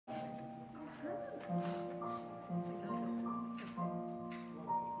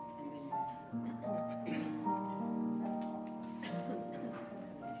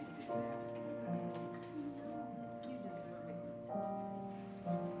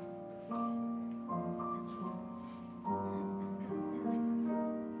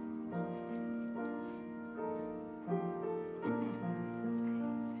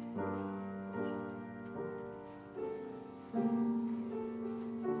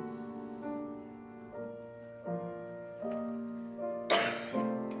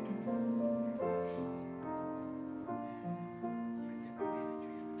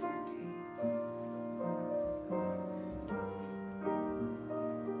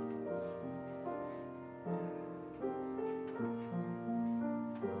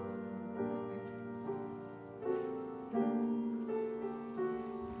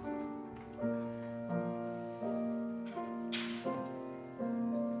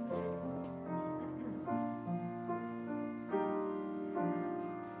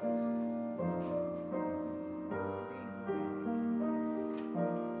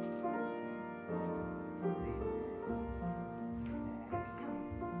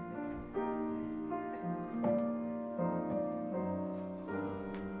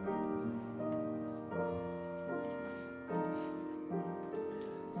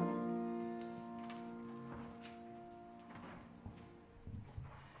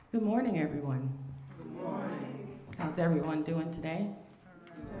Good morning, everyone. Good morning. How's everyone doing today?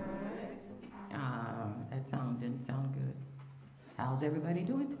 Good. That sound didn't sound good. How's everybody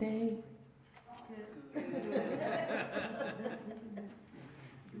doing today?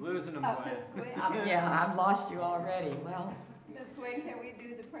 You're losing them, boys. Yeah, I've lost you already. Well, Ms. Quinn, can we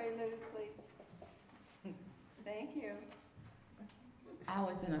do the prelude, please? Thank you. I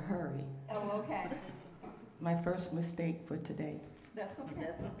was in a hurry. Oh, okay. My first mistake for today. That's okay.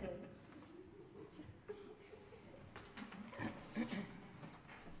 That's okay.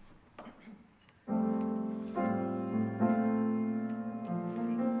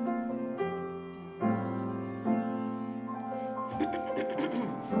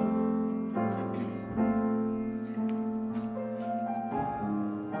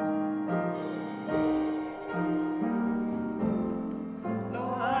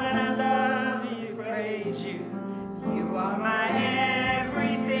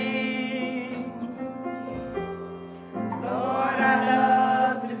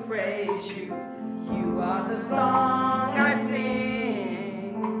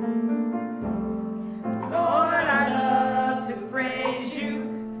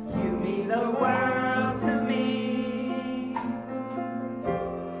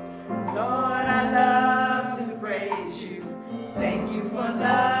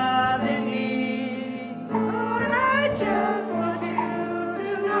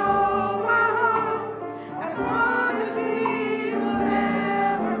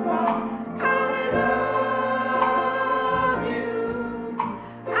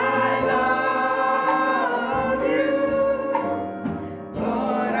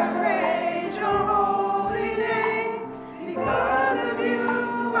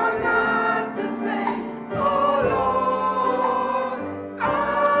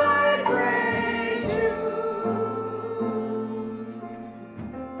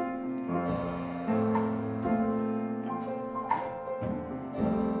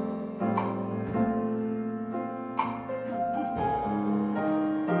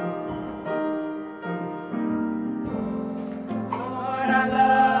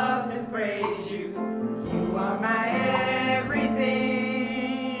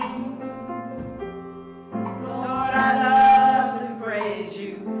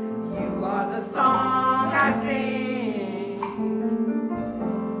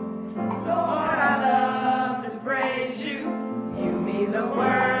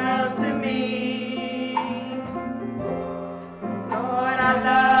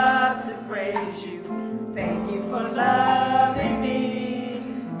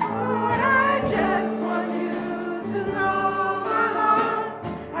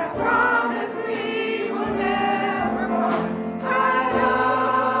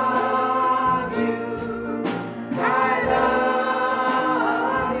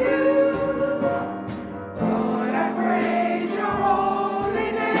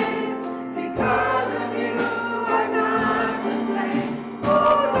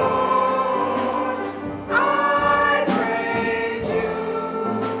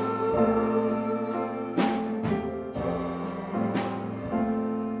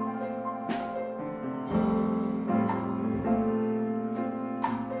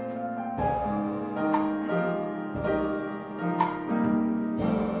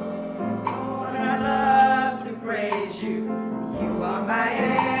 praise you. You are my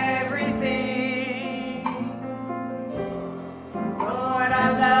everything. Lord,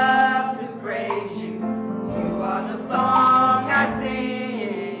 I love to praise you. You are the song I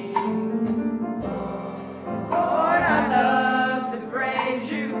sing. Lord, I love to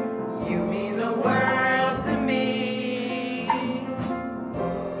praise you. You mean the world to me.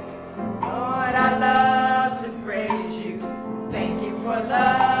 Lord, I love to praise you. Thank you for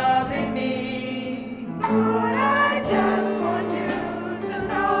loving me. Lord, I just want you to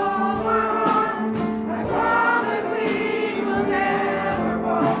know my heart. I promise we will never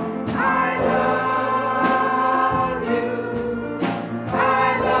part. I love you.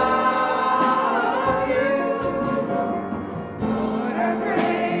 I love you. Lord, I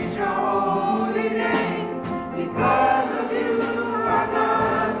praise your holy name. Because of you, I'm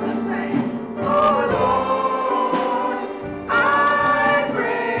not the same. Oh, Lord, I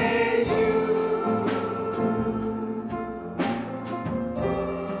praise you.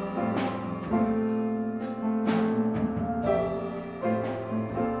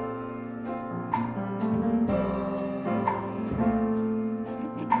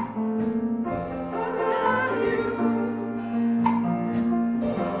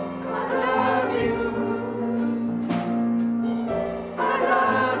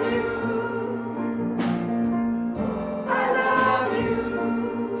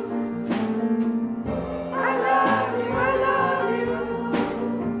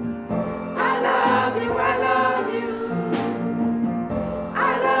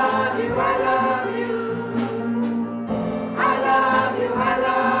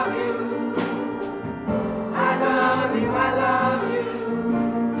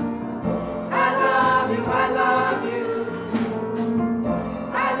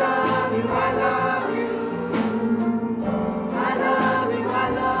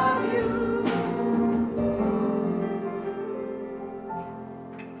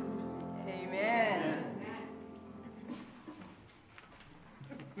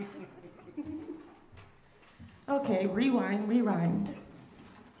 Okay, rewind.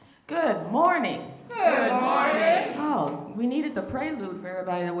 Good morning. Good morning. Oh, we needed the prelude for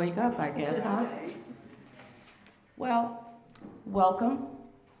everybody to wake up, I guess, huh? Well, welcome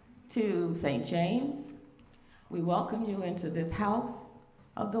to St. James. We welcome you into this house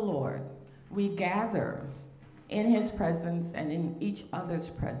of the Lord. We gather in his presence and in each other's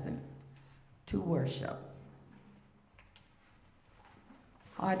presence to worship.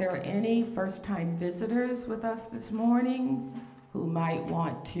 Are there any first-time visitors with us this morning who might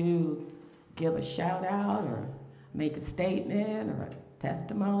want to give a shout out or make a statement or a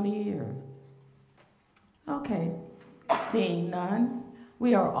testimony or? Okay, seeing none,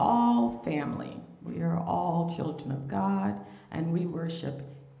 we are all family. We are all children of God, and we worship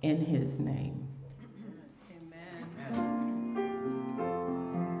in his name. Amen.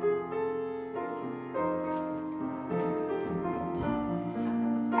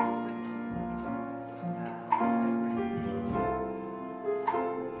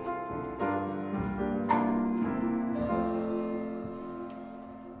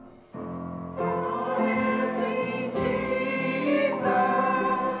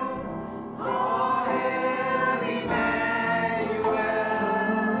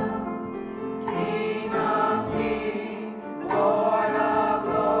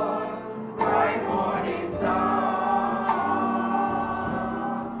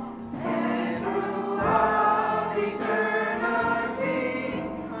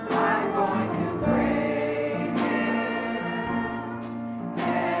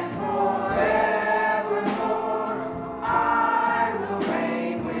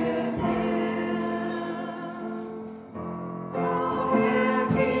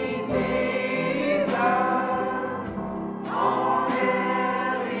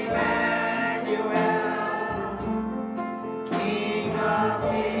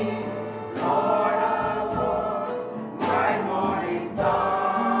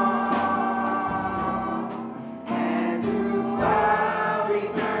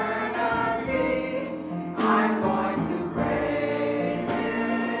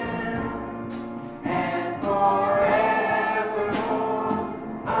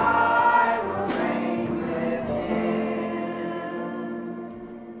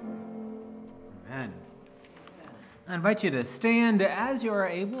 I invite you to stand as you are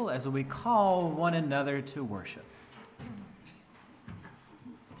able as we call one another to worship.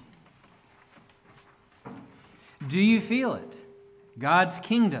 Do you feel it? God's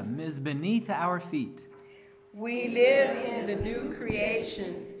kingdom is beneath our feet. We live in the new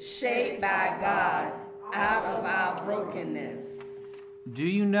creation shaped by God out of our brokenness. Do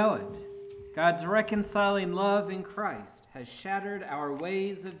you know it? God's reconciling love in Christ has shattered our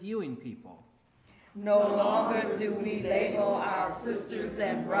ways of viewing people. No longer do we label our sisters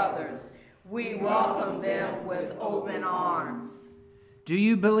and brothers. We welcome them with open arms. Do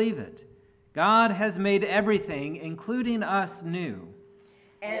you believe it? God has made everything, including us, new,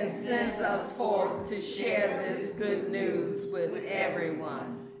 and sends us forth to share this good news with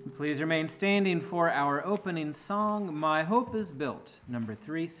everyone. Please remain standing for our opening song, My Hope is Built, number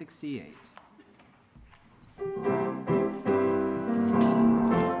 368.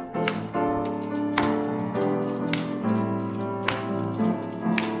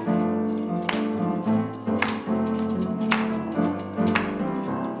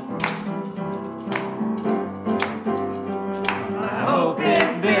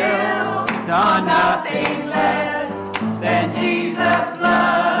 On nothing less than Jesus'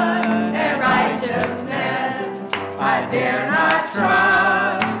 blood and righteousness. I dare not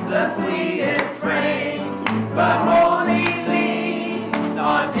trust the sweetest frame, but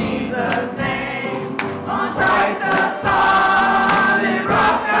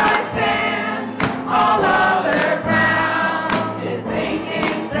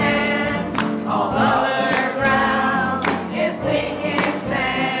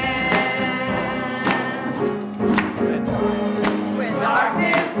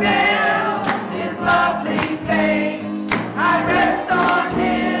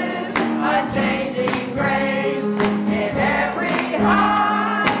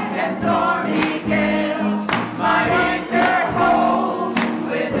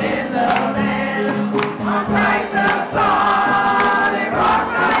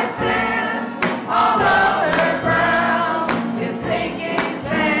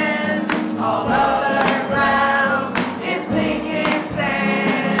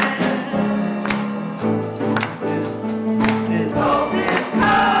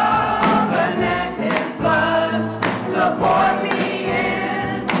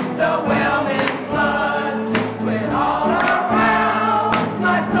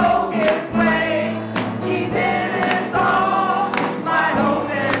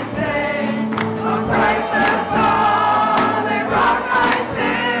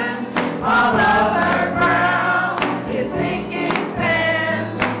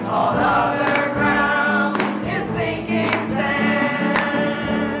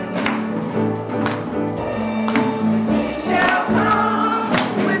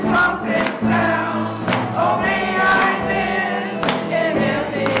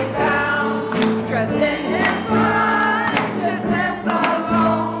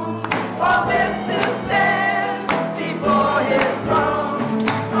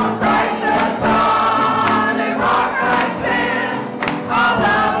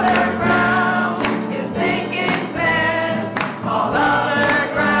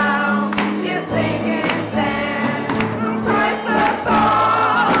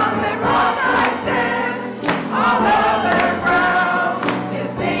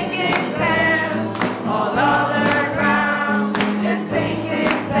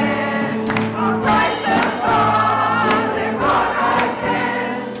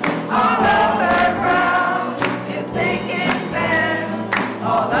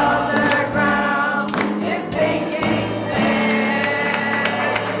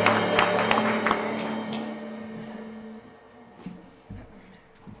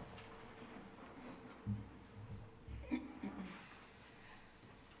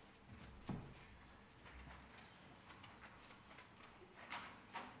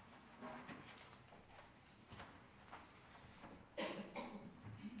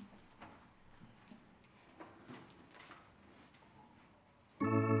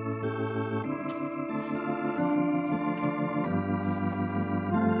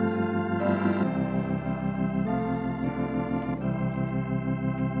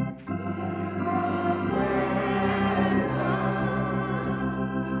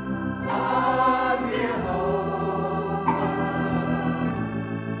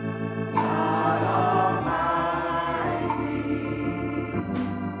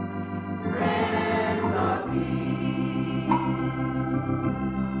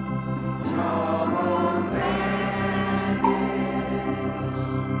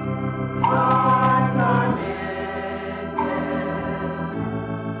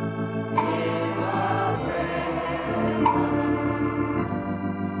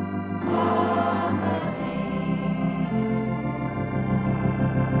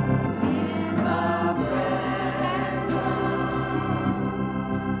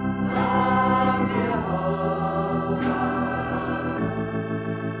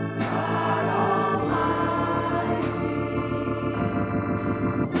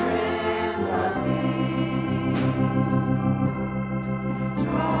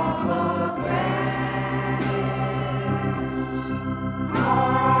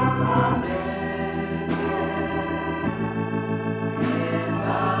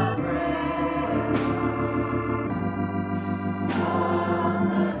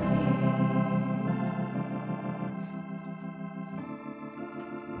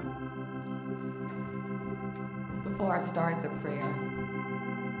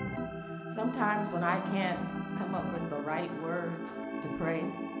Sometimes when I can't come up with the right words to pray,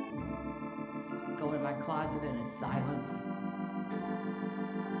 go in my closet and it's silence.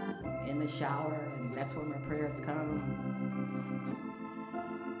 In the shower, and that's where my prayers come.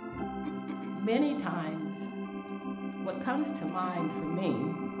 Many times, what comes to mind for me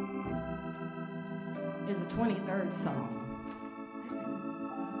is the 23rd Psalm,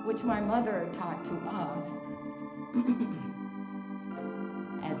 which my mother taught to us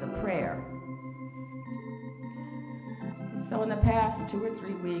as a prayer. So in the past 2 or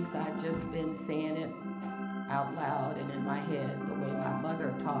 3 weeks, I've just been saying it out loud and in my head the way my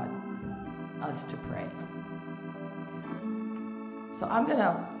mother taught us to pray. So I'm going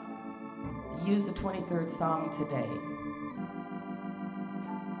to use the 23rd Psalm today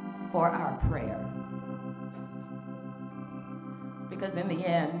for our prayer. Because in the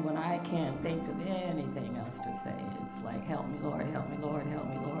end, when I can't think of anything else to say, it's like, help me, Lord, help me, Lord, help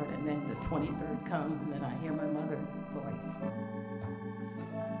me, Lord. And then the 23rd comes, and then I hear my mother's voice.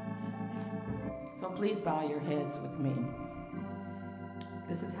 So please bow your heads with me.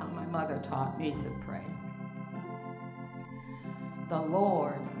 This is how my mother taught me to pray. The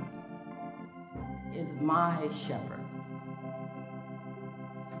Lord is my shepherd,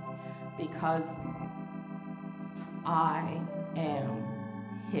 because I am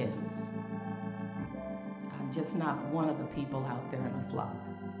his. I'm just not one of the people out there in a flock.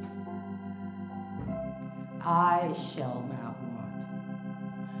 I shall not want,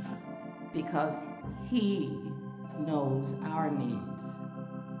 because he knows our needs,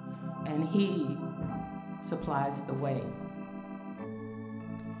 and he supplies the way.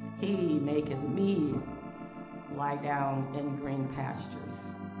 He maketh me lie down in green pastures.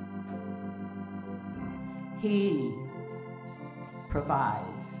 He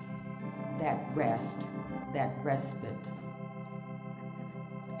provides that rest, that respite,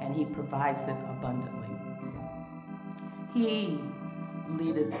 and he provides it abundantly. He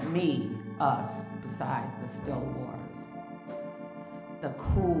leadeth me, us, beside the still waters, the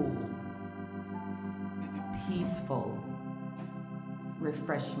cool, peaceful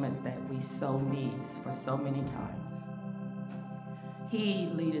refreshment that we so need for so many times. He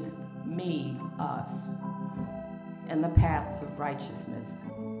leadeth me, us, in the paths of righteousness.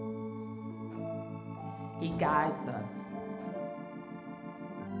 He guides us,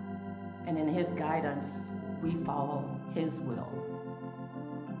 and in his guidance, we follow his will.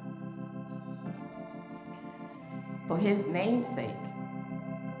 For his name's sake,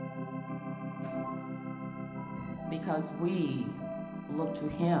 because we look to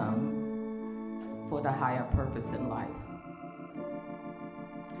him for the higher purpose in life.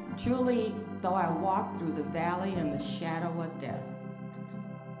 Truly, though I walk through the valley and the shadow of death,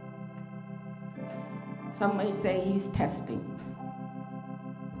 some may say he's testing.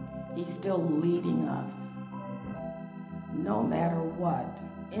 He's still leading us, no matter what,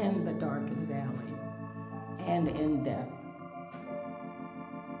 in the darkest valley and in death.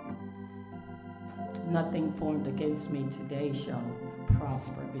 Nothing formed against me today shall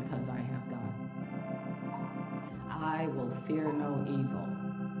prosper, because I have God. I will fear no evil.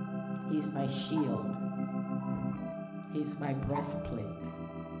 He's my shield. He's my breastplate.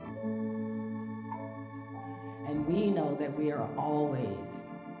 And we know that we are always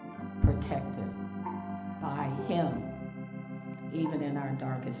protected by him, even in our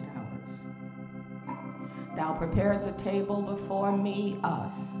darkest hours. Thou preparest a table before me,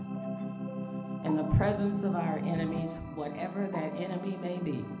 us, in the presence of our enemies, whatever that enemy may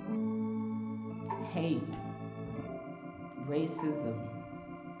be. Hate, racism,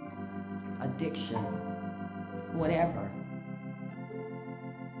 addiction, whatever.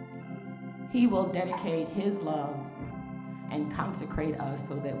 He will dedicate his love and consecrate us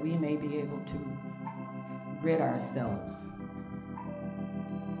so that we may be able to rid ourselves.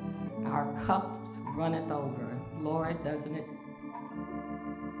 Our cups runneth over. Lord, doesn't it?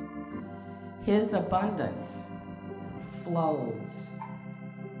 His abundance flows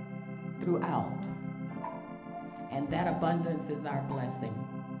throughout, and that abundance is our blessing.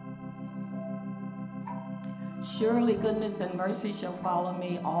 Surely goodness and mercy shall follow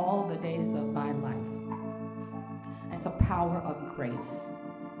me all the days of my life. It's the power of grace.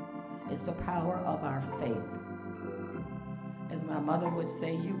 It's the power of our faith. As my mother would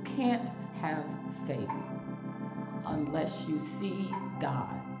say, you can't have faith unless you see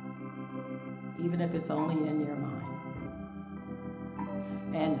God, even if it's only in your mind.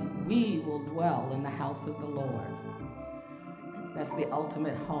 And we will dwell in the house of the Lord. That's the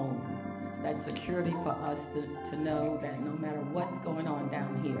ultimate home. That's security for us to know that no matter what's going on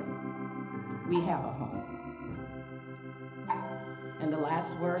down here, we have a home. And the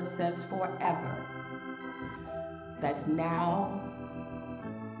last word says forever. That's now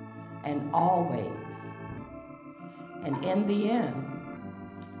and always. And in the end,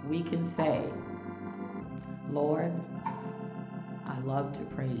 we can say, Lord, I love to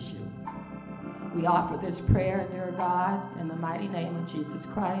praise you. We offer this prayer, dear God, in the mighty name of Jesus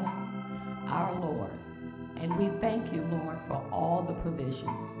Christ, our Lord. And we thank you, Lord, for all the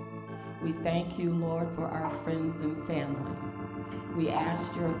provisions. We thank you, Lord, for our friends and family. We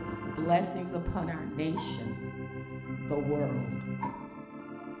ask your blessings upon our nation, the world,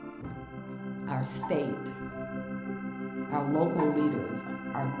 our state, our local leaders,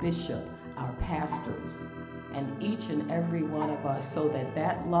 our bishop, our pastors, and each and every one of us, so that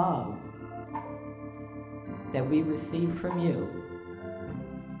that love that we receive from you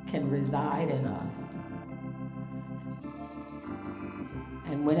can reside in us.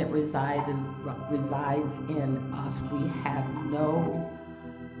 And when it resides in us, we have no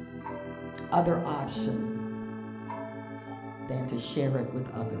other option than to share it with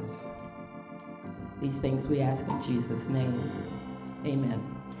others. These things we ask in Jesus' name. Amen.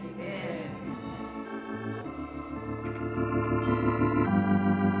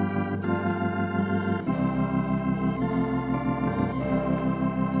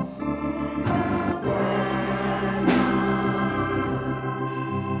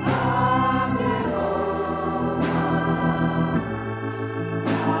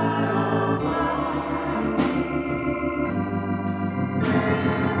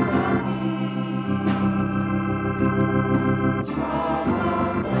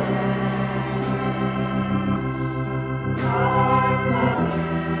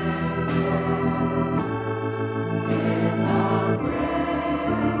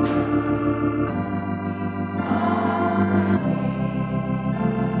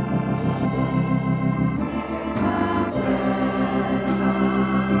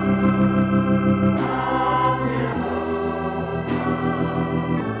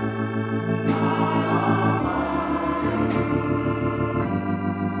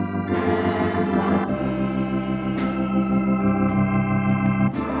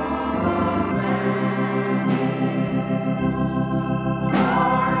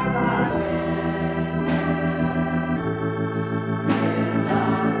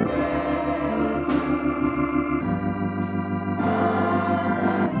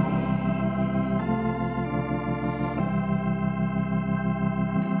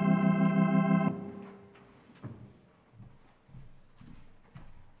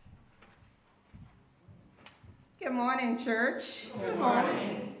 Good morning, church. Good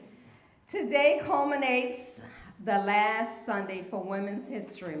morning. Today culminates the last Sunday for Women's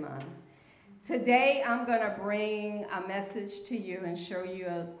History Month. Today I'm going to bring a message to you and show you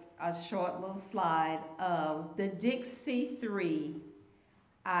a short little slide of the Dixie 3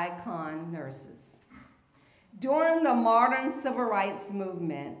 icon nurses. During the modern civil rights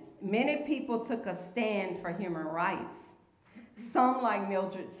movement, many people took a stand for human rights. Some, like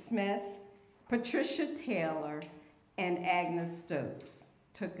Mildred Smith, Patricia Taylor, and Agnes Stokes,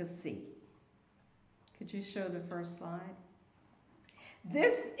 took a seat. Could you show the first slide?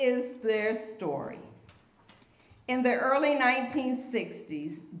 This is their story. In the early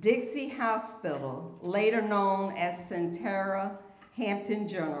 1960s, Dixie Hospital, later known as Centera Hampton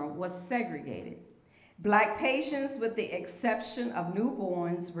General, was segregated. Black patients, with the exception of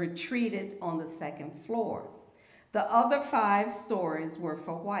newborns, were treated on the second floor. The other 5 stories were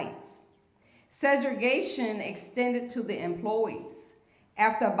for whites. Segregation extended to the employees.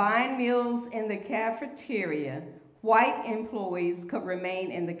 After buying meals in the cafeteria, white employees could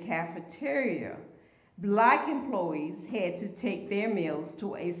remain in the cafeteria. Black employees had to take their meals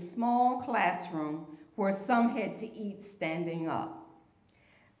to a small classroom where some had to eat standing up.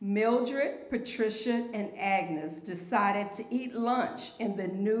 Mildred, Patricia, and Agnes decided to eat lunch in the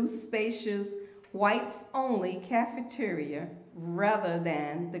new spacious whites-only cafeteria rather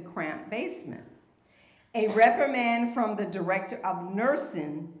than the cramped basement. A reprimand from the director of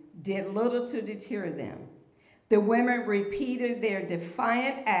nursing did little to deter them. The women repeated their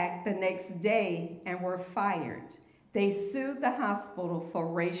defiant act the next day and were fired. They sued the hospital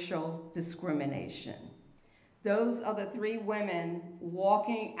for racial discrimination. Those are the 3 women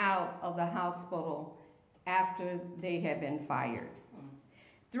walking out of the hospital after they had been fired.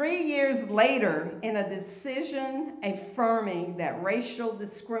 3 years later, in a decision affirming that racial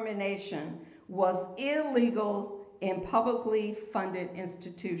discrimination was illegal in publicly funded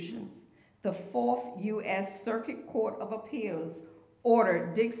institutions, the 4th U.S. Circuit Court of Appeals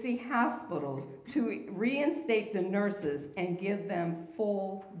ordered Dixie Hospital to reinstate the nurses and give them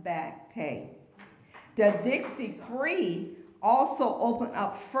full back pay. The Dixie 3 also opened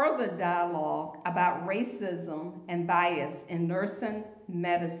up further dialogue about racism and bias in nursing,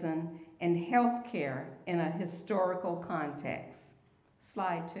 medicine, and healthcare in a historical context.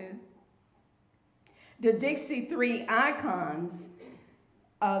 Slide 2. The Dixie Three icons,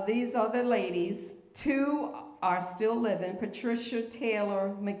 these are the ladies. 2 are still living. Patricia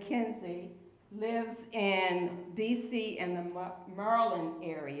Taylor McKenzie lives in D.C. and the Maryland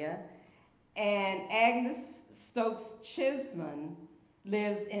area, and Agnes Stokes Chisholm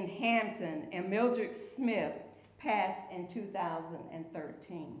lives in Hampton, and Mildred Smith passed in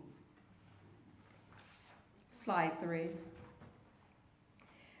 2013. Slide 3.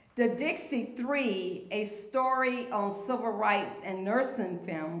 The Dixie Three, a story on civil rights and nursing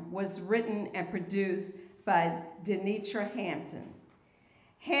film, was written and produced by Denitra Hampton.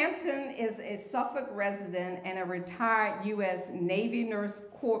 Hampton is a Suffolk resident and a retired U.S. Navy Nurse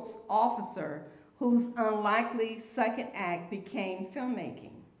Corps officer whose unlikely second act became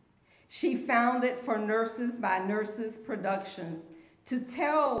filmmaking. She founded For Nurses by Nurses Productions to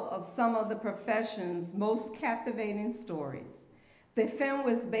tell of some of the profession's most captivating stories. The film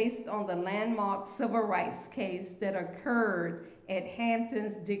was based on the landmark civil rights case that occurred at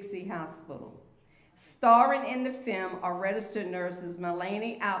Hampton's Dixie Hospital. Starring in the film are registered nurses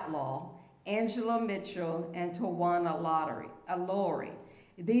Melanie Outlaw, Angela Mitchell, and Tawana Laurie.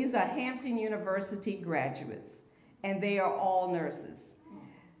 These are Hampton University graduates, and they are all nurses.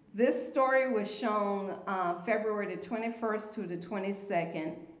 This story was shown February the 21st to the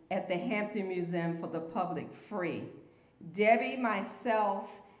 22nd at the Hampton Museum for the public, free. Debbie,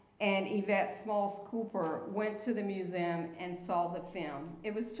 myself, and Yvette Smalls Cooper went to the museum and saw the film.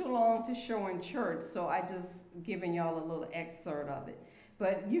 It was too long to show in church, so I just given y'all a little excerpt of it.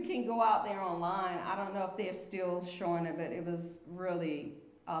 But you can go out there online. I don't know if they're still showing it, but it was really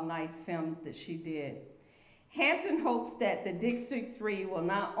a nice film that she did. Hampton hopes that the Dixie Three will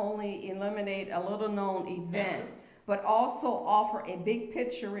not only eliminate a little-known event, but also offer a big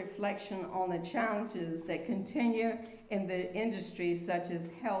picture reflection on the challenges that continue in the industry, such as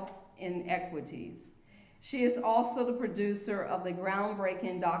health inequities. She is also the producer of the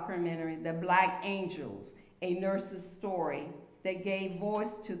groundbreaking documentary, The Black Angels, A Nurse's Story, that gave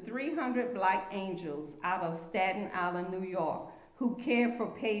voice to 300 Black angels out of Staten Island, New York, who cared for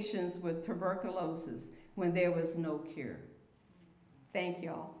patients with tuberculosis when there was no cure. Thank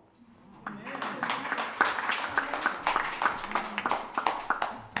y'all.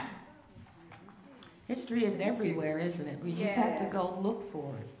 History is everywhere, isn't it? We just have to go look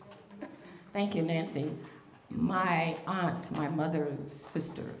for it. Thank you, Nancy. My aunt, my mother's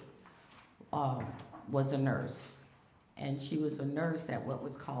sister, was a nurse, and she was a nurse at what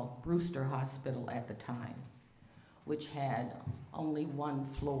was called Brewster Hospital at the time, which had only one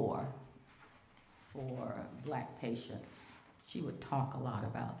floor for Black patients. She would talk a lot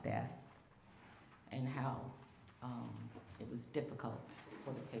about that and how it was difficult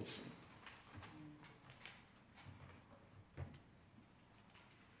for the patients.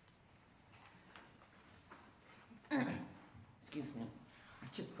 Excuse me, I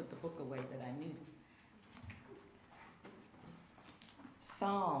just put the book away that I need.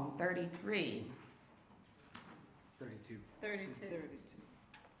 Psalm 33. 32. 32.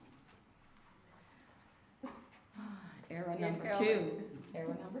 Error number 2.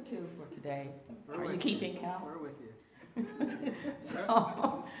 Error number 2 for today. Are you keeping count? We're with you.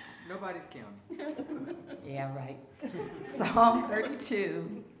 So, Nobody's counting. yeah, right. Psalm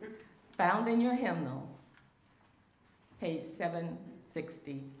 32, found in your hymnal, page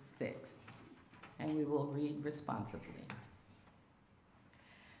 766, and we will read responsively.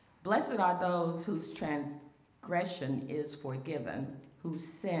 Blessed are those whose transgression is forgiven, whose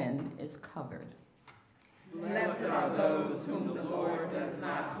sin is covered. Blessed are those whom the Lord does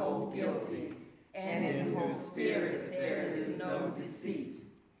not hold guilty, and in whose spirit there is no deceit.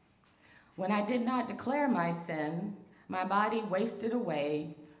 When I did not declare my sin, my body wasted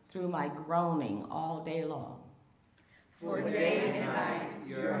away through my groaning all day long. For day and night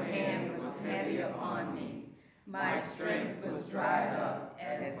your hand was heavy upon me. My strength was dried up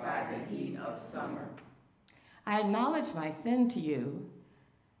as by the heat of summer. I acknowledged my sin to you,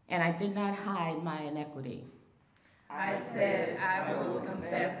 and I did not hide my iniquity. I said, I will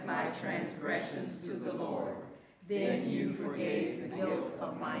confess my transgressions to the Lord. Then you forgave the guilt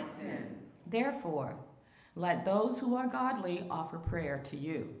of my sin. Therefore, let those who are godly offer prayer to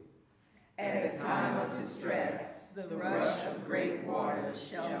you. At a time of distress, the rush of great waters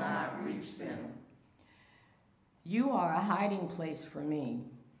shall not reach them. You are a hiding place for me.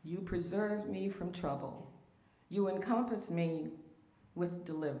 You preserve me from trouble. You encompass me with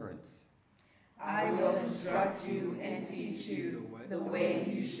deliverance. I will instruct you and teach you the way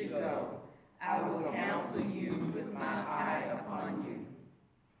you should go. I will counsel you with my eye upon you.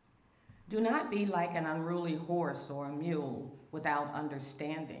 Do not be like an unruly horse or a mule without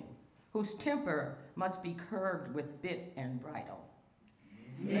understanding, whose temper must be curbed with bit and bridle.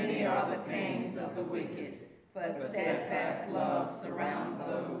 Many are the pangs of the wicked, but steadfast love surrounds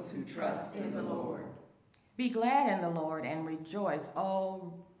those who trust in the Lord. Be glad in the Lord and rejoice,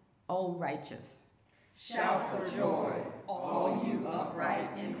 O righteous. Shout for joy, all you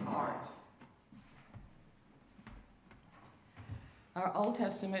upright in heart. Our Old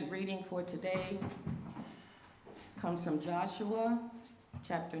Testament reading for today comes from Joshua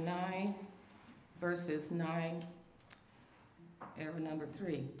chapter 9, verses 9, error number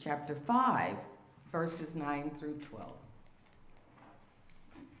 3, chapter 5, verses 9 through 12.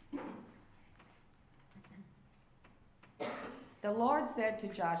 The Lord said to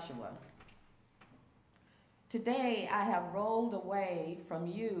Joshua, "Today I have rolled away from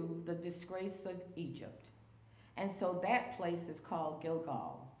you the disgrace of Egypt." And so that place is called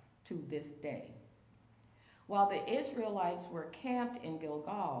Gilgal to this day. While the Israelites were camped in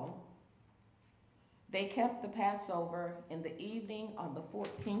Gilgal, they kept the Passover in the evening on the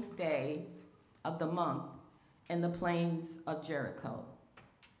 14th day of the month in the plains of Jericho.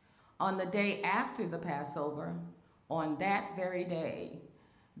 On the day after the Passover, on that very day,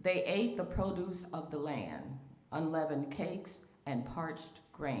 they ate the produce of the land, unleavened cakes and parched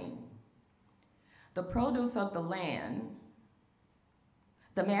grain. The produce of the land,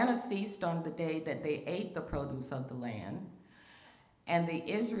 the manna ceased on the day that they ate the produce of the land, and the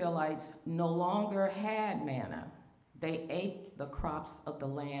Israelites no longer had manna. They ate the crops of the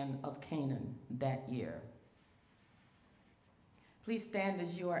land of Canaan that year. Please stand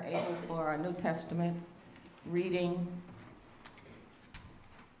as you are able for our New Testament reading.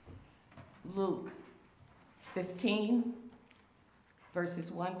 Luke 15,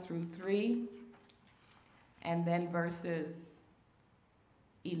 verses 1 through 3, and then verses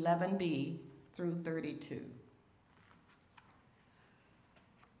 11b through 32.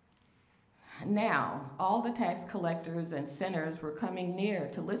 Now, all the tax collectors and sinners were coming near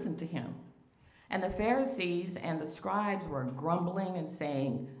to listen to him. And the Pharisees and the scribes were grumbling and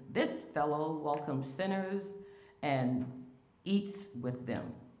saying, "This fellow welcomes sinners and eats with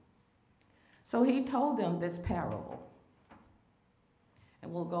them." So he told them this parable.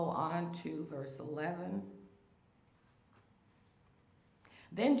 And we'll go on to verse 11.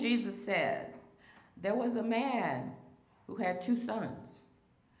 Then Jesus said, "There was a man who had 2 sons.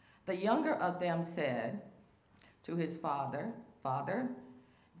 The younger of them said to his father, 'Father,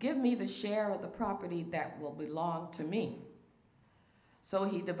 give me the share of the property that will belong to me.' So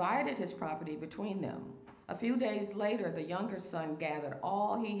he divided his property between them. A few days later, the younger son gathered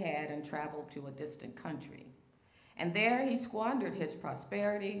all he had and traveled to a distant country. And there he squandered his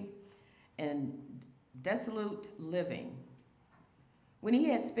prosperity in dissolute living. When he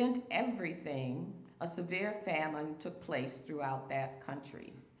had spent everything, a severe famine took place throughout that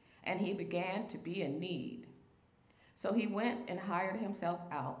country, and he began to be in need. So he went and hired himself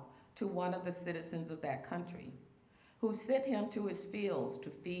out to one of the citizens of that country, who sent him to his fields to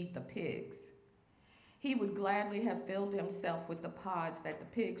feed the pigs. He would gladly have filled himself with the pods that the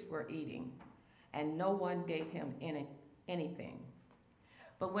pigs were eating, and no one gave him anything.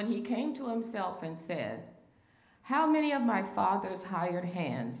 But when he came to himself and said, 'How many of my father's hired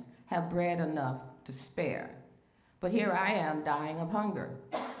hands have bread enough to spare? But here I am dying of hunger.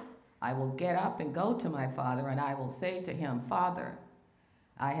 I will get up and go to my father, and I will say to him, Father,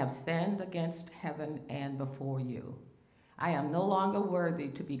 I have sinned against heaven and before you. I am no longer worthy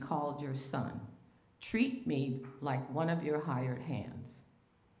to be called your son. Treat me like one of your hired hands.'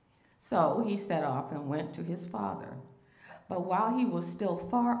 So he set off and went to his father. But while he was still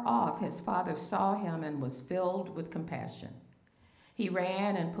far off, his father saw him and was filled with compassion. He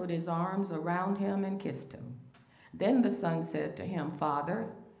ran and put his arms around him and kissed him. Then the son said to him,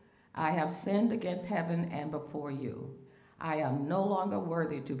 'Father, I have sinned against heaven and before you. I am no longer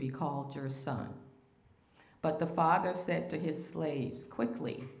worthy to be called your son.' But the father said to his slaves,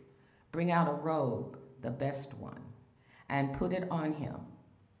 'Quickly, bring out a robe, the best one, and put it on him.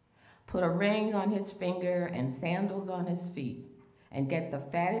 Put a ring on his finger and sandals on his feet, and get the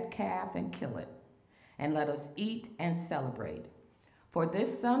fatted calf and kill it, and let us eat and celebrate. For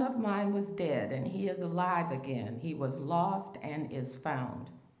this son of mine was dead, and he is alive again. He was lost and is found.'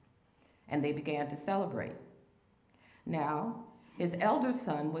 And they began to celebrate. Now, his elder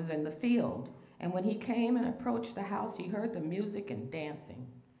son was in the field, and when he came and approached the house, he heard the music and dancing.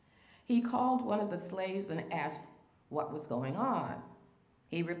 He called one of the slaves and asked what was going on.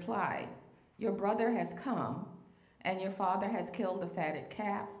 He replied, Your brother has come, and your father has killed the fatted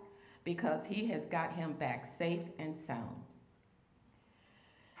calf, because he has got him back safe and sound."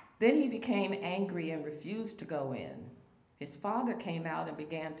 Then he became angry and refused to go in. His father came out and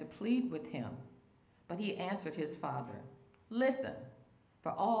began to plead with him, but he answered his father, "Listen,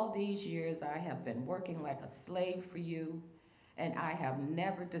 for all these years I have been working like a slave for you, and I have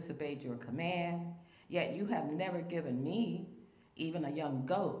never disobeyed your command, yet you have never given me even a young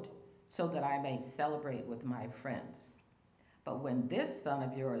goat so that I may celebrate with my friends. But when this son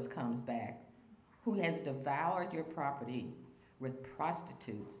of yours comes back, who has devoured your property with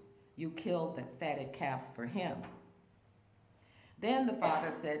prostitutes, you killed the fatted calf for him." Then the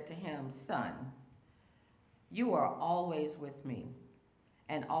father said to him, "Son, you are always with me,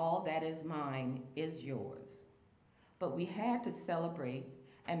 and all that is mine is yours. But we had to celebrate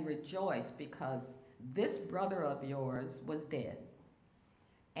and rejoice because this brother of yours was dead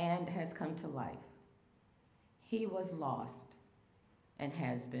and has come to life. He was lost and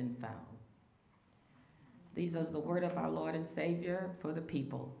has been found." These are the word of our Lord and Savior for the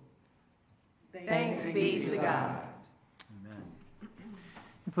people. Thanks be to God. Amen.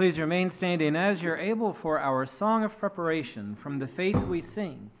 Please remain standing as you're able for our song of preparation from The Faith We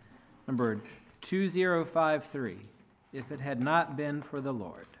Sing, number 2053, "If It Had Not Been for the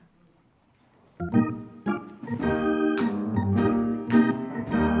Lord."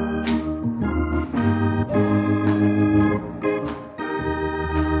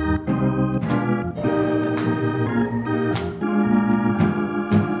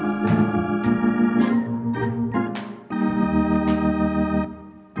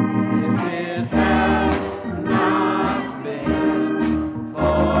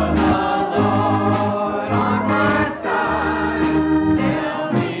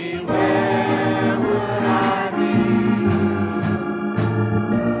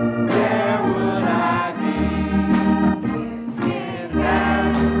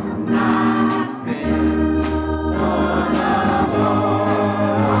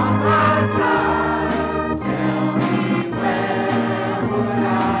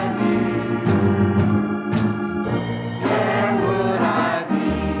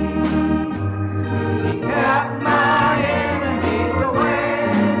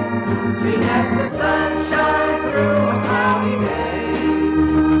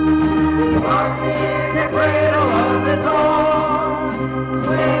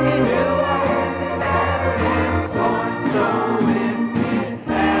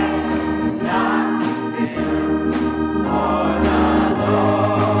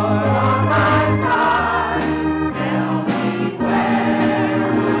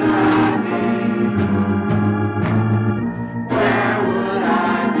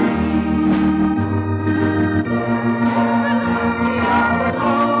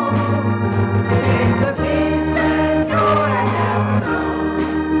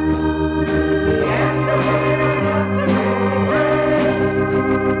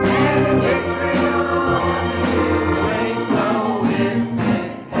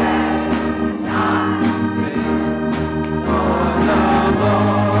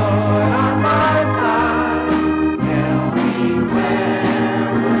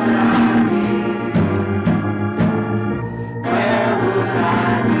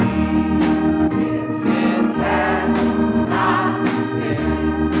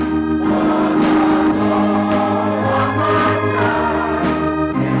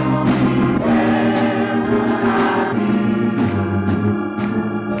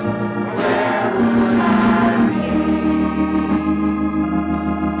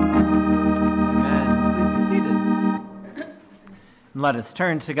 Let us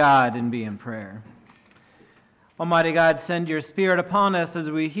turn to God and be in prayer. Almighty God, send your Spirit upon us as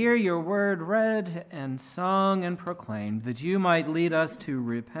we hear your word read and sung and proclaimed, that you might lead us to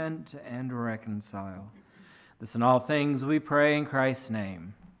repent and reconcile. This in all things we pray in Christ's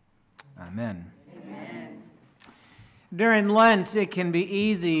name. Amen. Amen. During Lent, it can be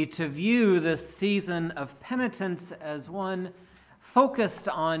easy to view this season of penitence as one focused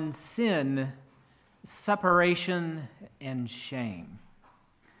on sin, separation, and shame.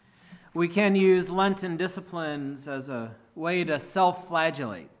 We can use Lenten disciplines as a way to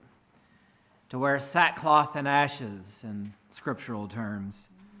self-flagellate, to wear sackcloth and ashes in scriptural terms,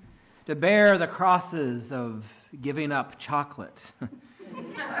 to bear the crosses of giving up chocolate,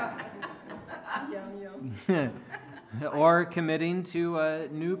 or committing to a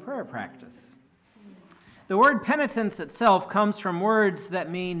new prayer practice. The word penitence itself comes from words that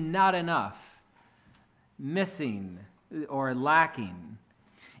mean not enough, missing, or lacking.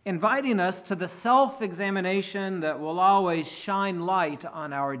 inviting us to the self-examination that will always shine light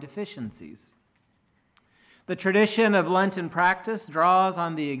on our deficiencies. The tradition of Lenten practice draws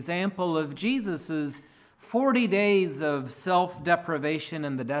on the example of Jesus' 40 days of self-deprivation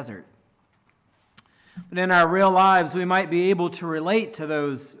in the desert. But in our real lives, we might be able to relate to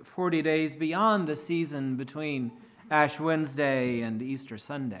those 40 days beyond the season between Ash Wednesday and Easter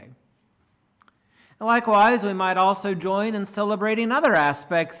Sunday. And likewise, we might also join in celebrating other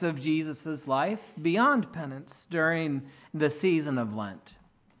aspects of Jesus' life beyond penance during the season of Lent.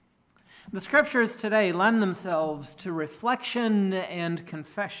 The scriptures today lend themselves to reflection and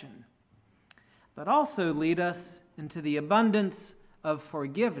confession, but also lead us into the abundance of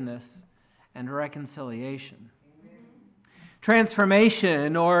forgiveness and reconciliation. Amen.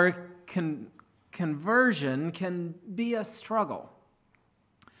 Transformation or conversion can be a struggle.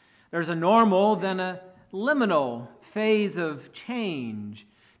 There's a normal, then a liminal phase of change,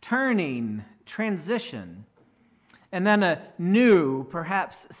 turning, transition, and then a new,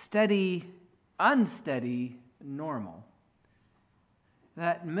 perhaps steady, unsteady normal.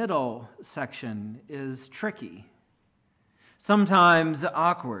 That middle section is tricky, sometimes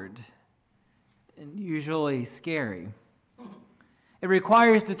awkward, and usually scary. It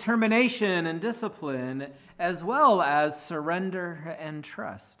requires determination and discipline, as well as surrender and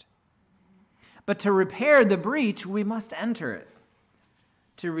trust. But to repair the breach, we must enter it.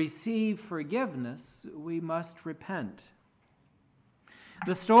 To receive forgiveness, we must repent.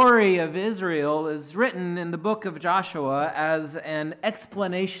 The story of Israel is written in the book of Joshua as an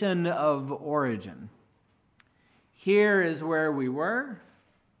explanation of origin. Here is where we were.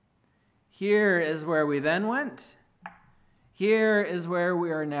 Here is where we then went. Here is where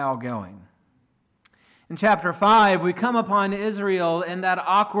we are now going. In chapter 5, we come upon Israel in that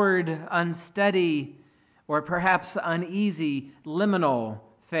awkward, unsteady, or perhaps uneasy liminal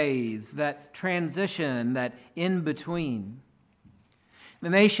phase, that transition, that in-between. The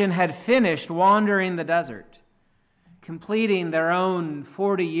nation had finished wandering the desert, completing their own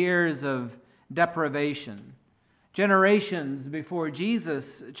 40 years of deprivation, generations before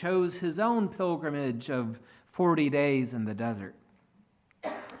Jesus chose his own pilgrimage of 40 days in the desert.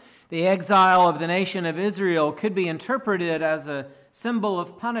 The exile of the nation of Israel could be interpreted as a symbol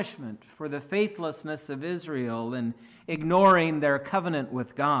of punishment for the faithlessness of Israel in ignoring their covenant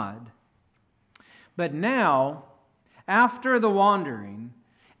with God. But now, after the wandering,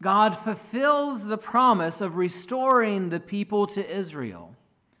 God fulfills the promise of restoring the people to Israel.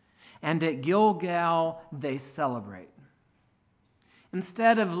 And at Gilgal, they celebrate.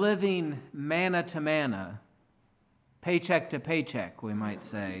 Instead of living manna to manna, paycheck to paycheck, we might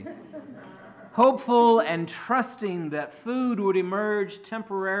say, hopeful and trusting that food would emerge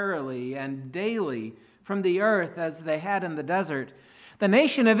temporarily and daily from the earth as they had in the desert, the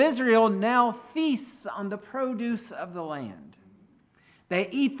nation of Israel now feasts on the produce of the land. They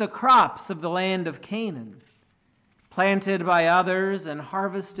eat the crops of the land of Canaan, planted by others and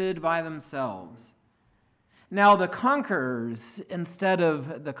harvested by themselves. Now the conquerors instead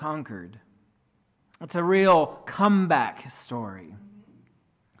of the conquered. It's a real comeback story.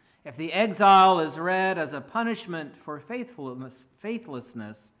 If the exile is read as a punishment for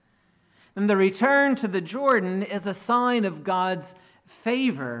faithlessness, then the return to the Jordan is a sign of God's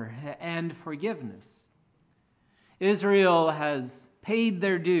favor and forgiveness. Israel has paid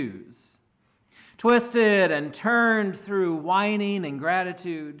their dues, twisted and turned through whining and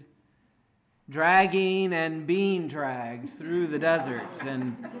gratitude, dragging and being dragged through the desert,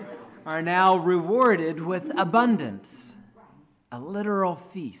 and are now rewarded with abundance, a literal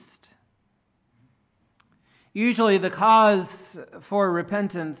feast. Usually the cause for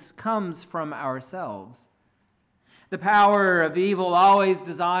repentance comes from ourselves. The power of evil always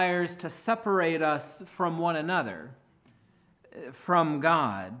desires to separate us from one another, from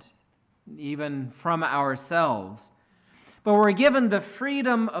God, even from ourselves. But we're given the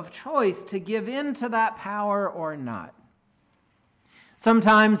freedom of choice to give in to that power or not.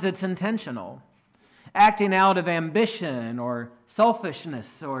 Sometimes it's intentional, acting out of ambition or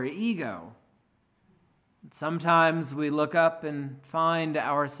selfishness or ego. Sometimes we look up and find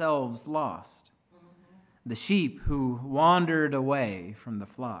ourselves lost, the sheep who wandered away from the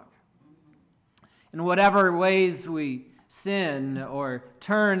flock. In whatever ways we sin or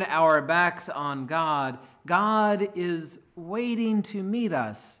turn our backs on God, God is waiting to meet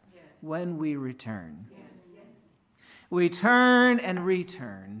us when we return. We turn and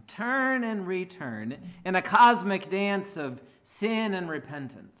return in a cosmic dance of sin and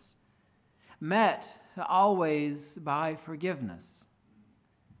repentance, met always by forgiveness.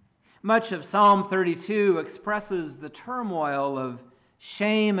 Much of Psalm 32 expresses the turmoil of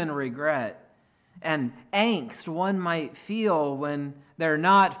shame and regret, and angst one might feel when they're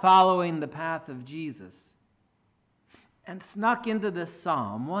not following the path of Jesus. And snuck into this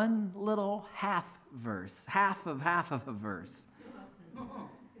psalm, one little half of a verse,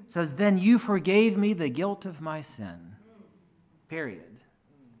 says, "Then you forgave me the guilt of my sin." Period.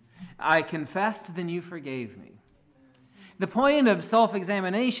 I confessed, then you forgave me. The point of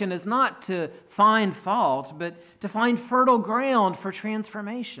self-examination is not to find fault, but to find fertile ground for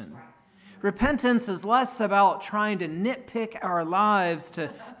transformation. Repentance is less about trying to nitpick our lives to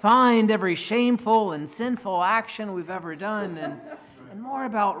find every shameful and sinful action we've ever done, and more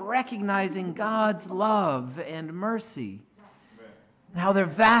about recognizing God's love and mercy, and how they're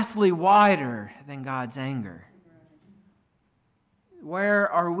vastly wider than God's anger.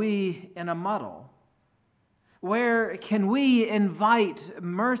 Where are we in a muddle? Where can we invite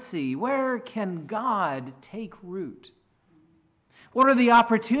mercy? Where can God take root? What are the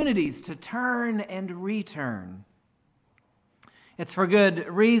opportunities to turn and return? It's for good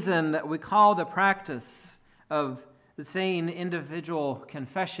reason that we call the practice of saying individual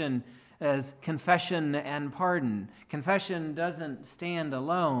confession as confession and pardon. Confession doesn't stand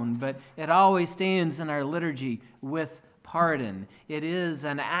alone, but it always stands in our liturgy with pardon. It is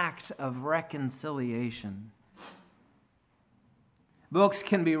an act of reconciliation. Books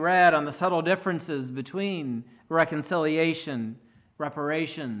can be read on the subtle differences between reconciliation,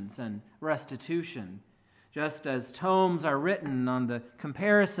 reparations, and restitution, just as tomes are written on the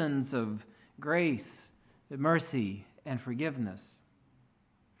comparisons of grace, mercy, and forgiveness.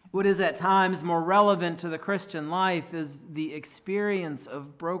 What is at times more relevant to the Christian life is the experience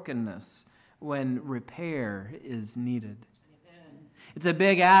of brokenness when repair is needed. Amen. It's a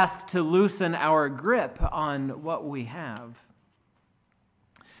big ask to loosen our grip on what we have.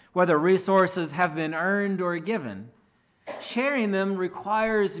 Whether resources have been earned or given, sharing them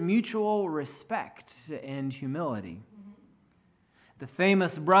requires mutual respect and humility. The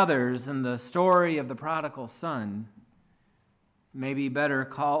famous brothers in the story of the prodigal son, maybe better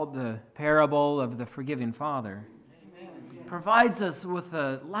called the parable of the forgiving father, provides us with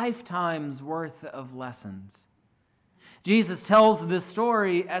a lifetime's worth of lessons. Jesus tells this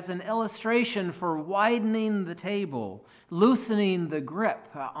story as an illustration for widening the table, loosening the grip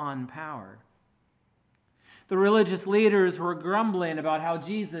on power. The religious leaders were grumbling about how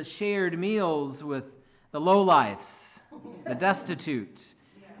Jesus shared meals with the lowlifes, the destitute,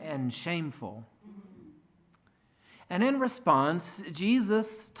 and shameful. And in response,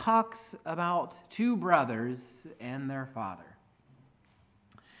 Jesus talks about two brothers and their father.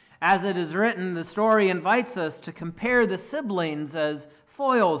 As it is written, the story invites us to compare the siblings as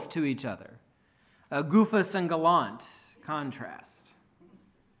foils to each other, a Goofus and Gallant contrast.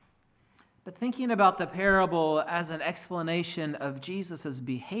 But thinking about the parable as an explanation of Jesus'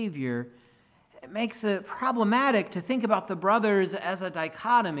 behavior, it makes it problematic to think about the brothers as a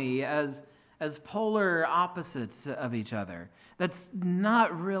dichotomy, as polar opposites of each other. That's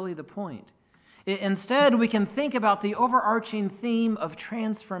not really the point. Instead, we can think about the overarching theme of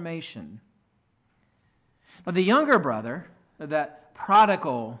transformation. Now, the younger brother, that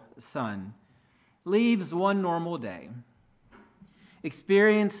prodigal son, leaves one normal day,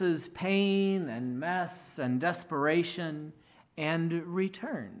 experiences pain and mess and desperation, and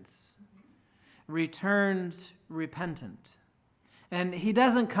returns repentant. And he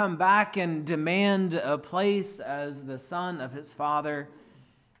doesn't come back and demand a place as the son of his father.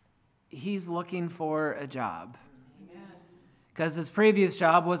 He's looking for a job. Because his previous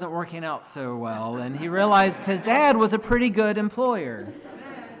job wasn't working out so well, and he realized his dad was a pretty good employer.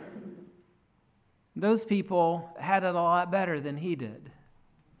 Those people had it a lot better than he did.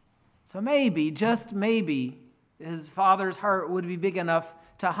 So maybe, just maybe, his father's heart would be big enough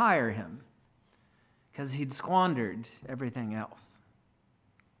to hire him, because he'd squandered everything else.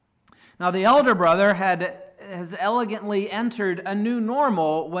 Now, the elder brother has elegantly entered a new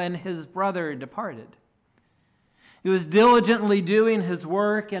normal when his brother departed. He was diligently doing his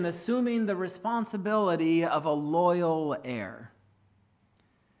work and assuming the responsibility of a loyal heir.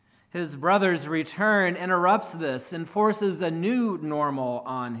 His brother's return interrupts this and forces a new normal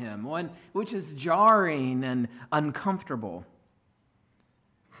on him, one which is jarring and uncomfortable.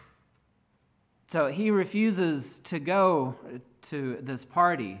 So he refuses to go to this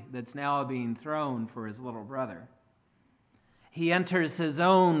party that's now being thrown for his little brother. He enters his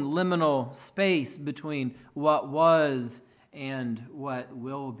own liminal space between what was and what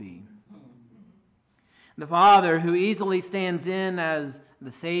will be. The father, who easily stands in as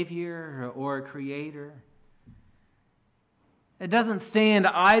the savior or creator, It doesn't stand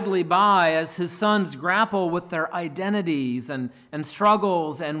idly by as his sons grapple with their identities and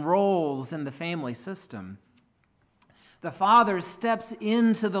struggles and roles in the family system. The father steps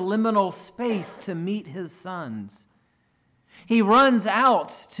into the liminal space to meet his sons. He runs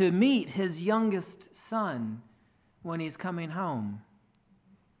out to meet his youngest son when he's coming home.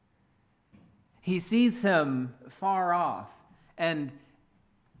 He sees him far off, and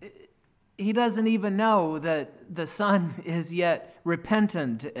he doesn't even know that the son is yet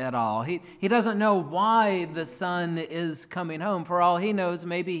repentant at all. He doesn't know why the son is coming home. For all he knows,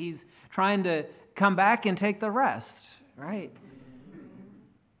 maybe he's trying to come back and take the rest, right?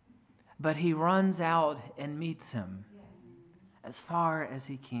 But he runs out and meets him as far as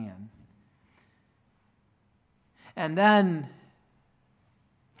he can. And then,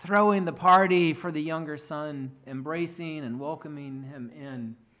 throwing the party for the younger son, embracing and welcoming him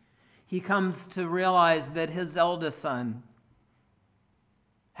in, he comes to realize that his eldest son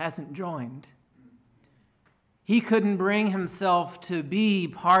hasn't joined. He couldn't bring himself to be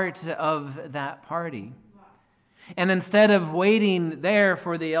part of that party. And instead of waiting there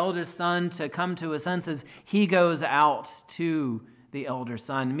for the elder son to come to his senses, he goes out to the elder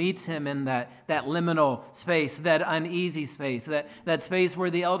son, meets him in that liminal space, that uneasy space, that space where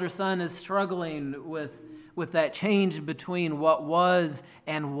the elder son is struggling with that change between what was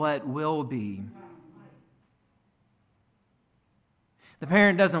and what will be. The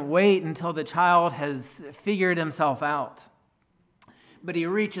parent doesn't wait until the child has figured himself out, but he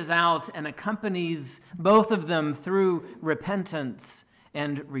reaches out and accompanies both of them through repentance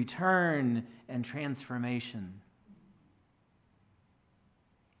and return and transformation.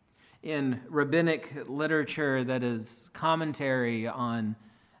 In rabbinic literature that is commentary on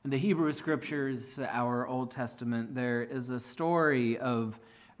the Hebrew Scriptures, our Old Testament, there is a story of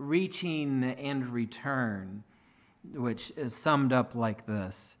reaching and return, which is summed up like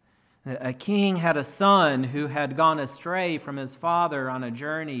this. A king had a son who had gone astray from his father on a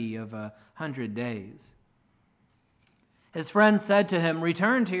journey of 100 days. His friend said to him,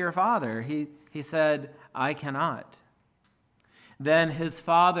 "Return to your father." He said, "I cannot." Then his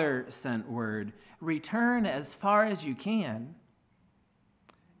father sent word, "Return as far as you can,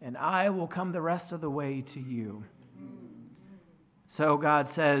 and I will come the rest of the way to you." So God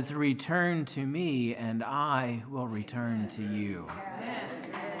says, "Return to me, and I will return to you."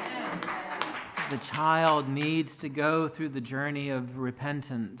 The child needs to go through the journey of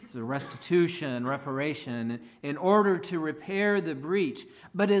repentance, restitution, reparation, in order to repair the breach,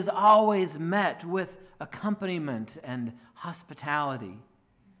 but is always met with accompaniment and hospitality,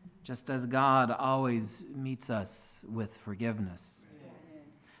 just as God always meets us with forgiveness.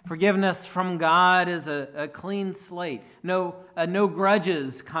 Forgiveness from God is a clean slate, no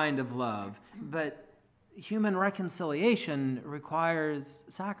grudges kind of love, but human reconciliation requires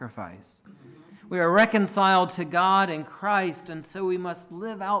sacrifice. We are reconciled to God in Christ, and so we must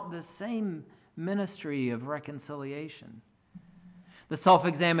live out the same ministry of reconciliation. The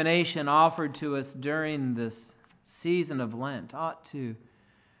self-examination offered to us during this season of Lent ought to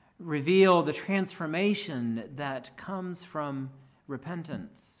reveal the transformation that comes from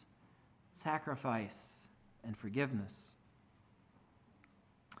repentance, sacrifice, and forgiveness.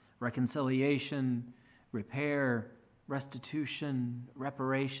 Reconciliation, repair, restitution,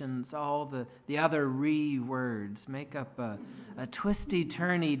 reparations, all the other words make up a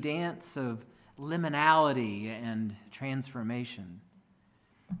twisty-turny dance of liminality and transformation.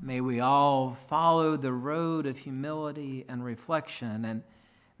 May we all follow the road of humility and reflection, and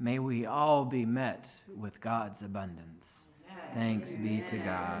may we all be met with God's abundance. Thanks be to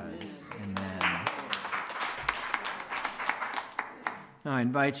God. Amen. Now I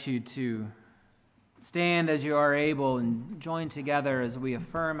invite you to stand as you are able and join together as we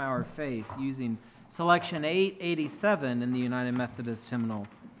affirm our faith using selection 887 in the United Methodist Hymnal,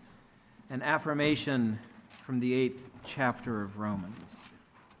 an affirmation from the 8th chapter of Romans.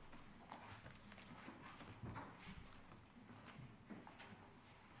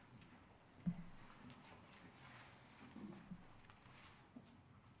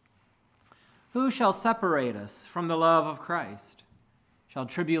 Who shall separate us from the love of Christ? Shall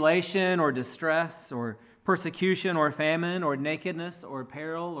tribulation or distress or persecution or famine or nakedness or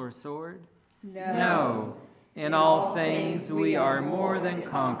peril or sword? No. In all things we are more than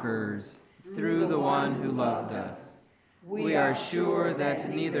conquerors through the one who loved us. We are sure that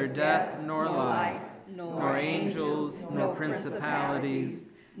neither death nor life, nor angels, nor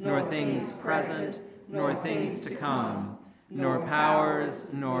principalities, nor things present, nor things to come, nor powers,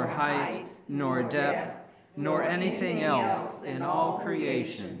 nor height, nor depth, nor anything else in all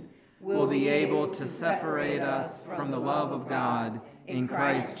creation will be able to separate us from the love of God in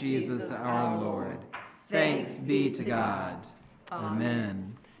Christ Jesus our Lord. Thanks be to God.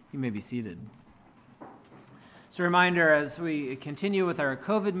 Amen. You may be seated. So a reminder, as we continue with our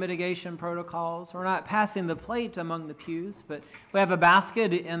COVID mitigation protocols, we're not passing the plate among the pews, but we have a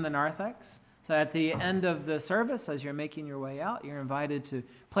basket in the narthex. So at the end of the service, as you're making your way out, you're invited to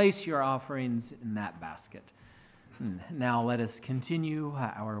place your offerings in that basket. Now let us continue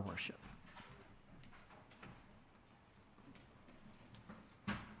our worship.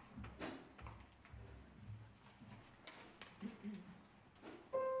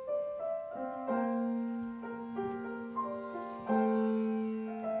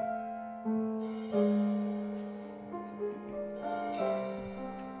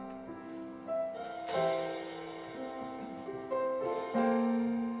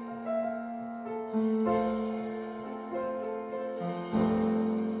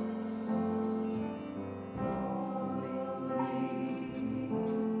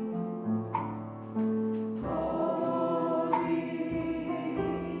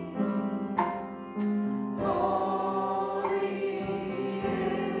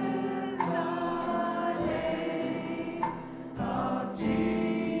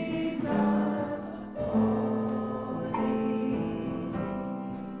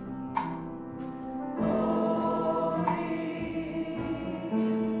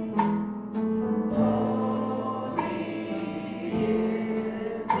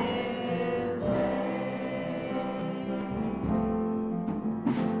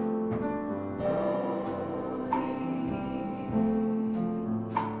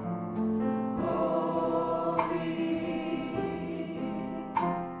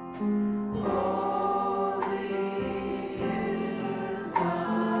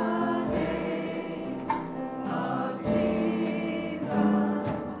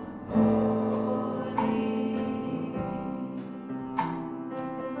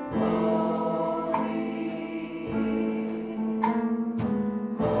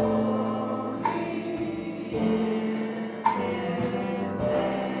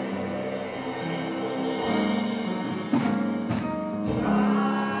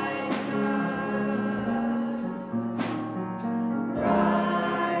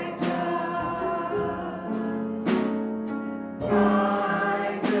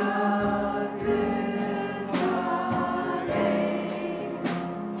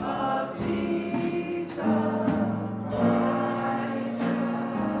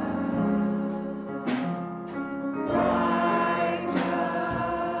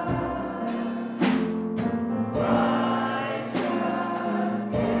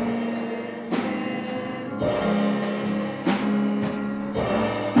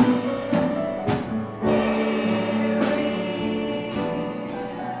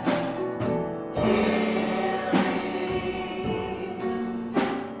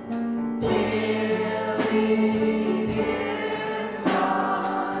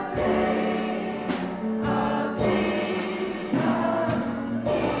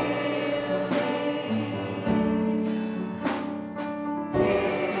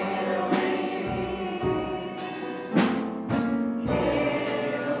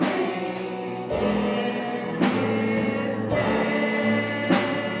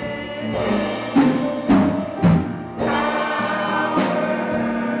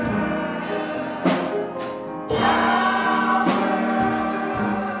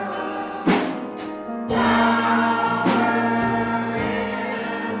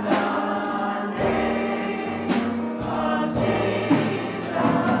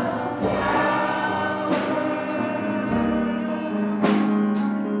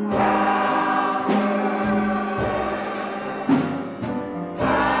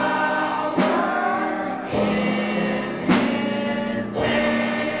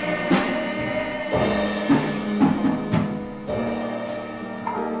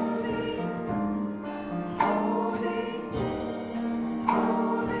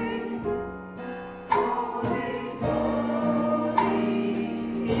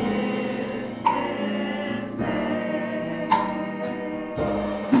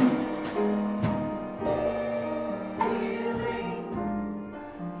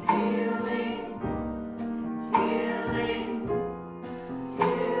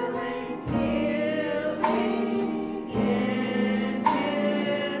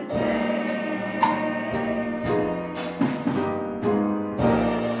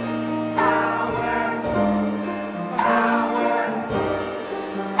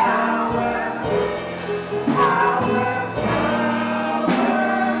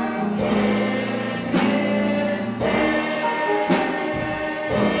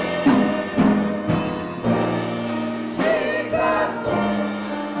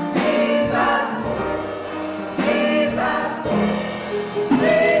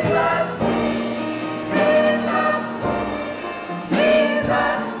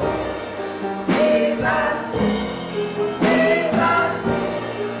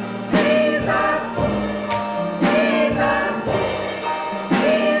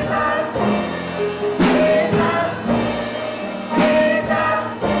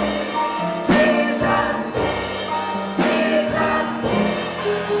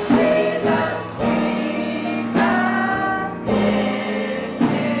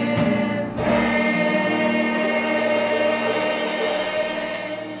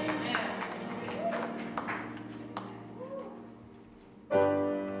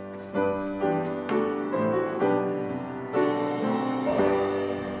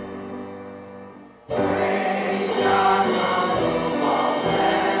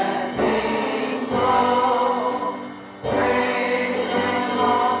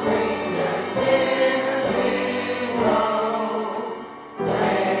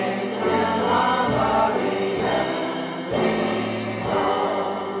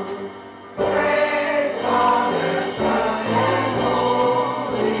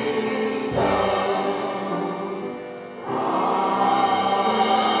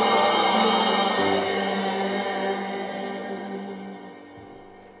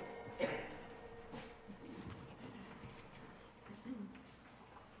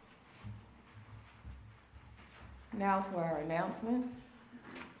 Now for our announcements.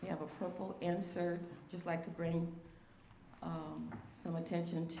 We have a purple insert. Just like to bring some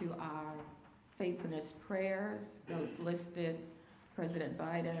attention to our faithfulness prayers. Those listed: President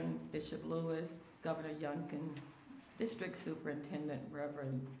Biden, Bishop Lewis, Governor Youngkin, District Superintendent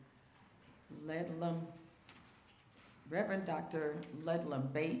Reverend Dr.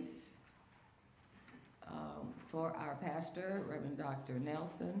 Ledlam Bates, for our pastor, Reverend Dr.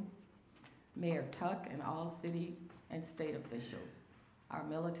 Nelson, Mayor Tuck, and all city and state officials, our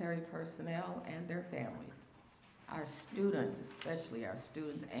military personnel and their families, our students, especially our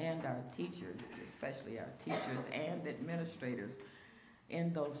students, and our teachers, especially our teachers and administrators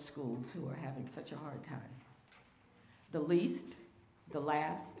in those schools who are having such a hard time. The least, the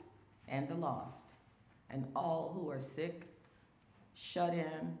last, and the lost, and all who are sick, shut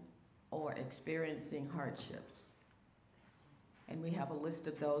in, or experiencing hardships. And we have a list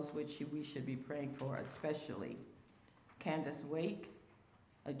of those which we should be praying for, especially Candace Wake,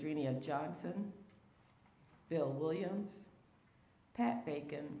 Adrenia Johnson, Bill Williams, Pat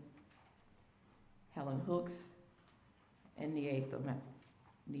Bacon, Helen Hooks, and Neatha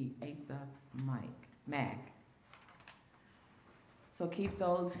Mack. So keep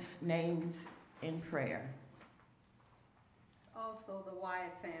those names in prayer. Also, the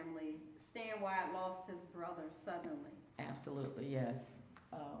Wyatt family. Stan Wyatt lost his brother suddenly. Absolutely, yes.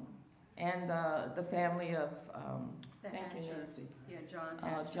 And the family of, The thank you, Hatcher. Nancy. Yeah, John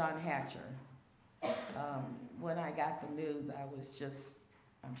Hatcher. John Hatcher. When I got the news, I was just,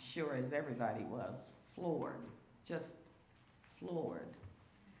 I'm sure as everybody was, floored, just floored.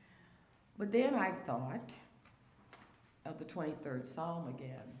 But then I thought of the 23rd Psalm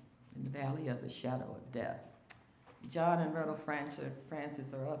again, in the valley of the shadow of death. John and Myrtle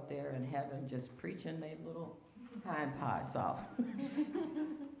Francis are up there in heaven just preaching their little hind pods off.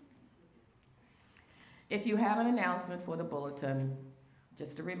 If you have an announcement for the bulletin,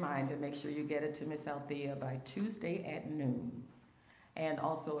 just a reminder, make sure you get it to Miss Althea by Tuesday at noon. And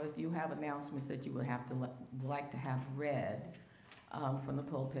also, if you have announcements that you would have to like to have read from the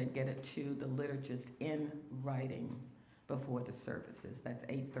pulpit, get it to the liturgist in writing before the services. That's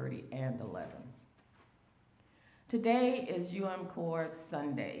 8:30 and 11. Today is UM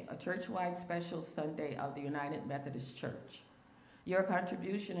Sunday, a church-wide special Sunday of the United Methodist Church. Your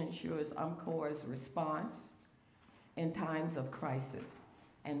contribution ensures UMCOR's response in times of crisis,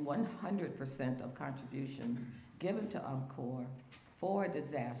 and 100% of contributions given to UMCOR for a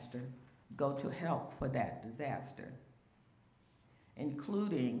disaster go to help for that disaster,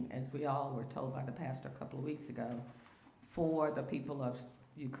 including, as we all were told by the pastor a couple of weeks ago, for the people of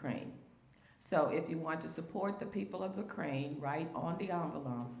Ukraine. So if you want to support the people of Ukraine, write on the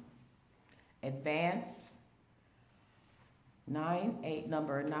envelope, advance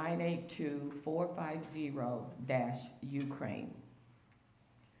number 982450-Ukraine.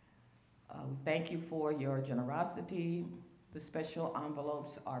 Thank you for your generosity. The special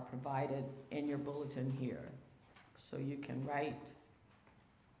envelopes are provided in your bulletin here. So you can write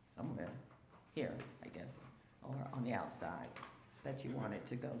somewhere here, I guess, or on the outside that you want it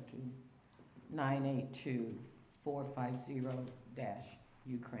to go to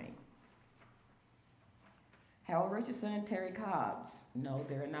 982450-Ukraine. Harold Richardson and Terry Cobbs. No,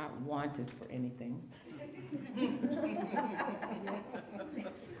 they're not wanted for anything.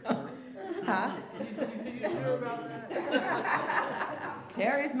 Huh?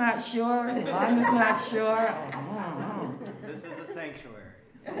 Terry's not sure. Londa's not sure. This is a sanctuary.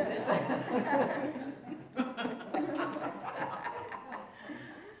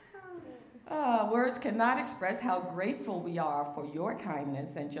 Words cannot express how grateful we are for your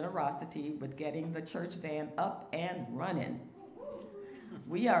kindness and generosity with getting the church van up and running.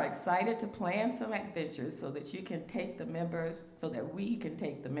 We are excited to plan some adventures so that we can take the members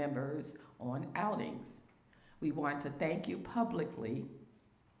on outings. We want to thank you publicly,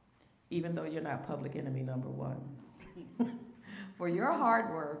 even though you're not public enemy number one, for your hard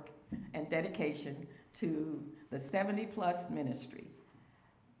work and dedication to the 70 Plus ministry.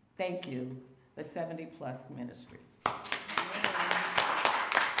 Thank you, the 70 Plus ministry.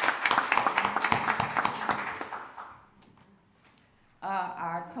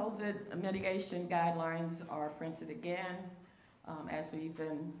 Our COVID mitigation guidelines are printed again. As we've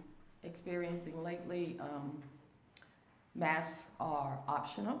been experiencing lately, masks are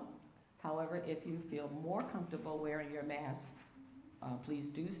optional. However, if you feel more comfortable wearing your mask, please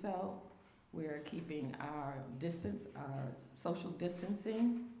do so. We're keeping our distance, our social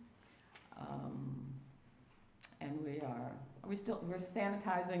distancing, and we're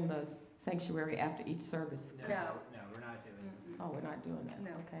sanitizing the sanctuary after each service. No, we're not doing it. Oh, we're not doing that.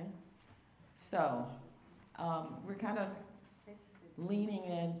 No. Okay. So, We're kind of leaning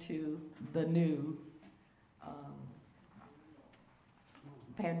into the new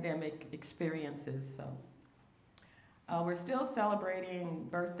pandemic experiences. So we're still celebrating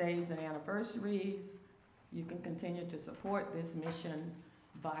birthdays and anniversaries. You can continue to support this mission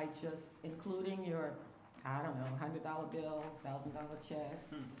by just including your, I don't know, $100 bill, $1,000 check,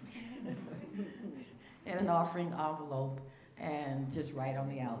 in an offering envelope, and just write on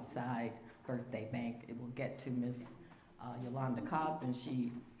the outside, birthday bank. It will get to Miss Yolanda Cobbs, and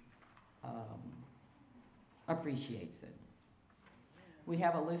she appreciates it. We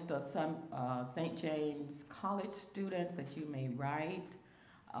have a list of some St. James College students that you may write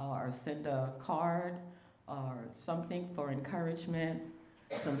or send a card or something for encouragement,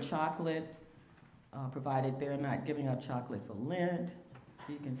 some chocolate, provided they're not giving up chocolate for Lent.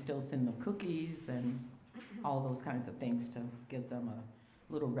 You can still send them cookies and all those kinds of things to give them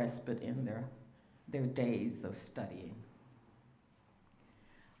a little respite in their days of studying.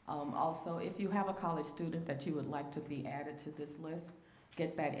 Also, if you have a college student that you would like to be added to this list,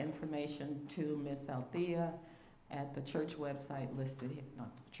 get that information to Miss Althea at the church website listed here,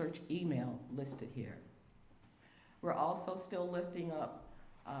 not church email listed here. We're also still lifting up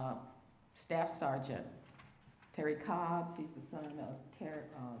Staff Sergeant Terry Cobbs. He's the son of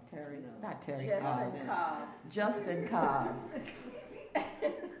Justin Cobbs.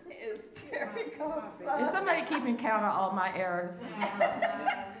 Is Terry Cobbs' son? Is somebody keeping count of all my errors?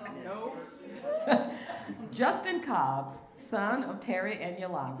 No. Justin Cobbs, son of Terry and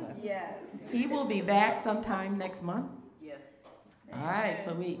Yolanda. Yes. He will be back sometime next month. Yes. All right,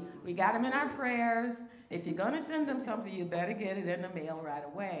 so we got him in our prayers. If you're going to send him something, you better get it in the mail right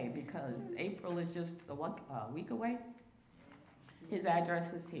away, because April is just a week away. His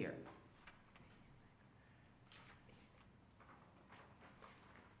address is here.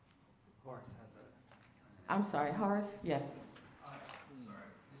 Horace has a... I'm sorry, Horace? Yes. Sorry,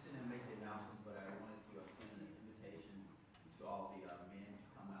 just didn't make the announcement, but I wanted to extend an invitation to all the men to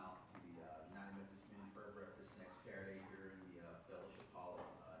come out to the United Methodist Men Prayer Breakfast next Saturday here in the Fellowship Hall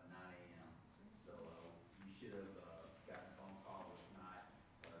at 9 a.m. So you should have gotten a phone call, if not.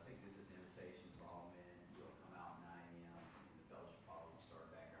 I think this is an invitation for all men. You'll come out at 9 a.m. in the Fellowship Hall. We start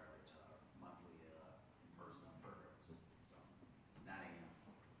back our monthly in-person prayer breakfast. So 9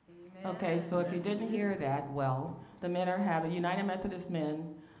 a.m. Okay, so if you didn't hear that, well, the men are having United Methodist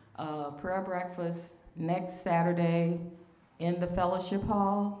Men prayer breakfast next Saturday in the Fellowship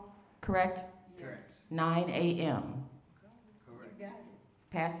Hall, correct? Correct. 9 a.m. Correct.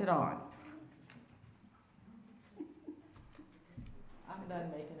 Pass it on. I'm done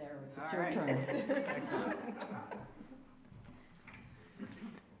making errors. It's All your right. turn. Excellent.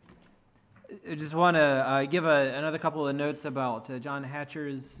 I just want to give another couple of notes about John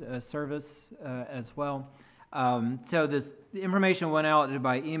Hatcher's service as well. So the information went out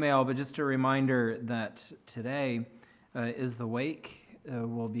by email, but just a reminder that today is the wake.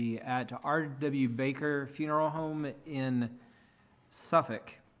 Will be at R.W. Baker Funeral Home in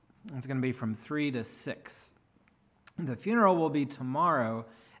Suffolk. It's going to be from 3 to 6. The funeral will be tomorrow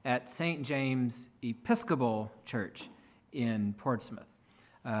at St. James Episcopal Church in Portsmouth.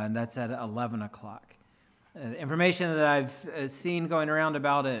 And that's at 11 o'clock. Information that I've seen going around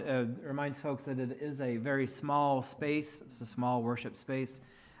about it reminds folks that it is a very small space. It's a small worship space.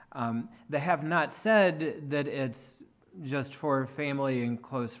 They have not said that it's just for family and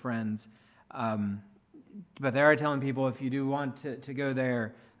close friends. But they are telling people if you do want to go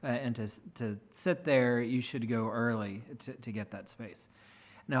there and to sit there, you should go early to get that space.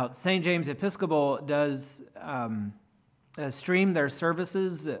 Now, St. James Episcopal does stream their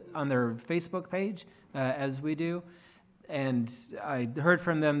services on their Facebook page, as we do. And I heard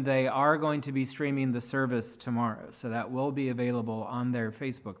from them they are going to be streaming the service tomorrow. So that will be available on their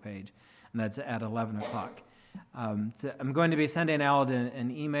Facebook page, and that's at 11 o'clock. So I'm going to be sending out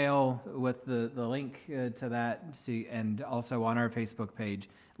an email with the link to that, and also on our Facebook page,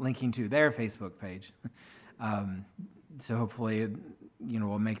 linking to their Facebook page. So hopefully,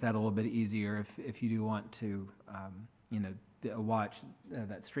 we'll make that a little bit easier if you do want to, watch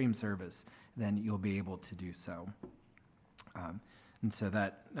that stream service, then you'll be able to do so. And so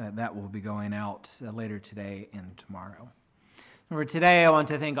that will be going out later today and tomorrow. For today, I want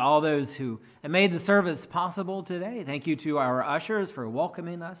to thank all those who have made the service possible today. Thank you to our ushers for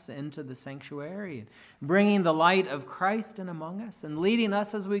welcoming us into the sanctuary and bringing the light of Christ in among us and leading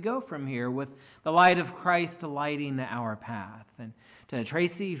us as we go from here with the light of Christ lighting our path. And to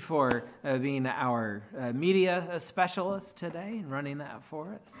Tracy for being our media specialist today and running that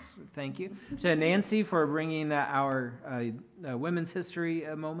for us. Thank you. To Nancy for bringing our Women's History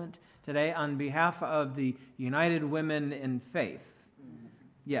moment today on behalf of the United Women in Faith.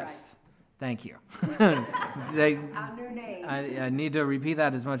 Yes. Right. Thank you. Our new name. I need to repeat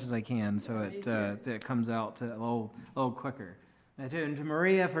that as much as I can so it comes out a little quicker. And to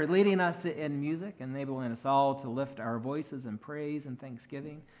Maria for leading us in music, enabling us all to lift our voices in praise and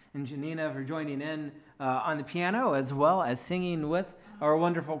thanksgiving. And Janina for joining in on the piano as well as singing with our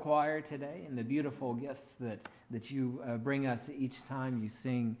wonderful choir today and the beautiful gifts that you bring us each time you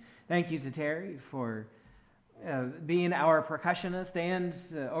sing. Thank you to Terry for being our percussionist and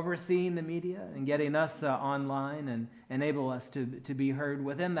overseeing the media and getting us online and enable us to be heard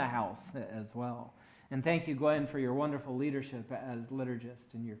within the house as well. And thank you, Gwen, for your wonderful leadership as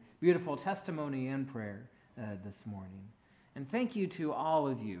liturgist and your beautiful testimony and prayer this morning. And thank you to all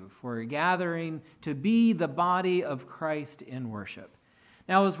of you for gathering to be the body of Christ in worship.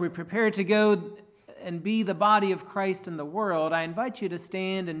 Now, as we prepare to go and be the body of Christ in the world, I invite you to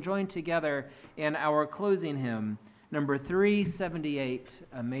stand and join together in our closing hymn, number 378,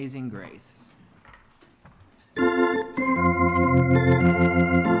 Amazing Grace.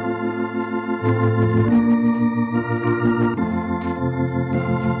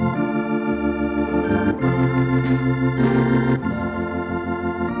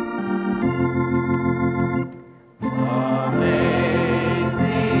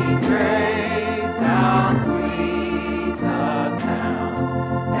 Amazing grace, how sweet a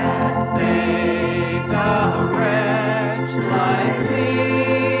sound that saved a wretch like me.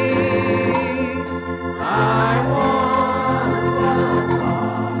 I once was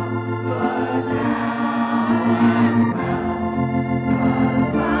lost, but now I'm found. Was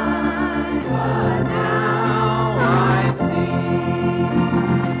blind, but now I see.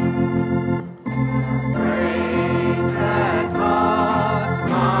 Grace that taught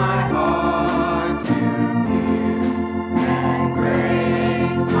my heart to fear, and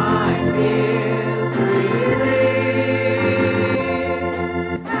grace my fears relieved.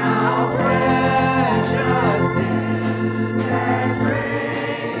 How precious did that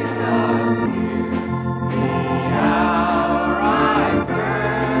grace appear the hour I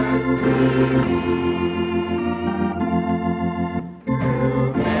first believed.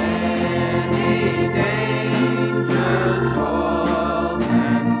 Through many dangers, toils,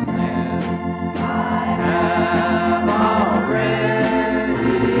 and snares, I have already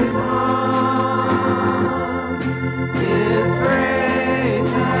come. 'Tis grace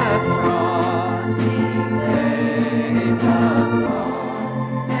hath brought me safe thus far,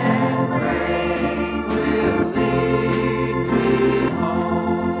 and grace will lead me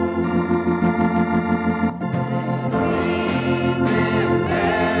home. And we've been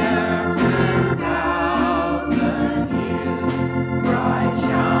there 10,000 years, bright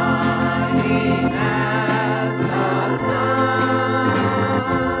shining as the sun.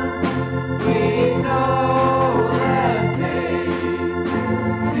 We've no less days to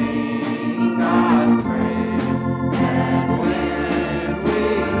sing God's praise than when we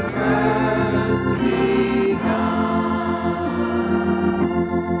first begun.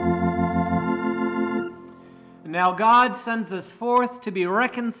 Now God sends us forth to be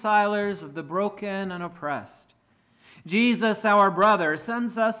reconcilers of the broken and oppressed. Jesus, our brother,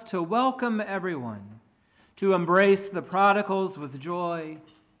 sends us to welcome everyone, to embrace the prodigals with joy,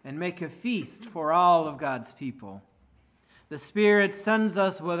 and make a feast for all of God's people. The Spirit sends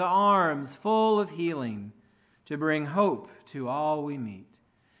us with arms full of healing to bring hope to all we meet.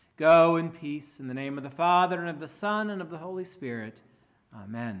 Go in peace in the name of the Father, and of the Son, and of the Holy Spirit.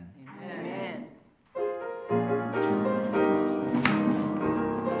 Amen. Amen.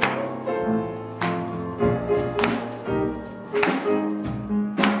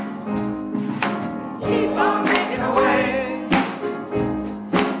 Keep on making a way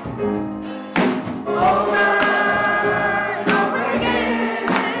over and over again.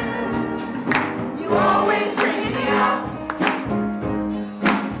 You always bring me out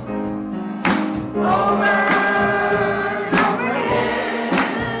over and over again.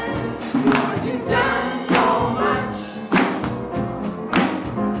 Lord, you've done so much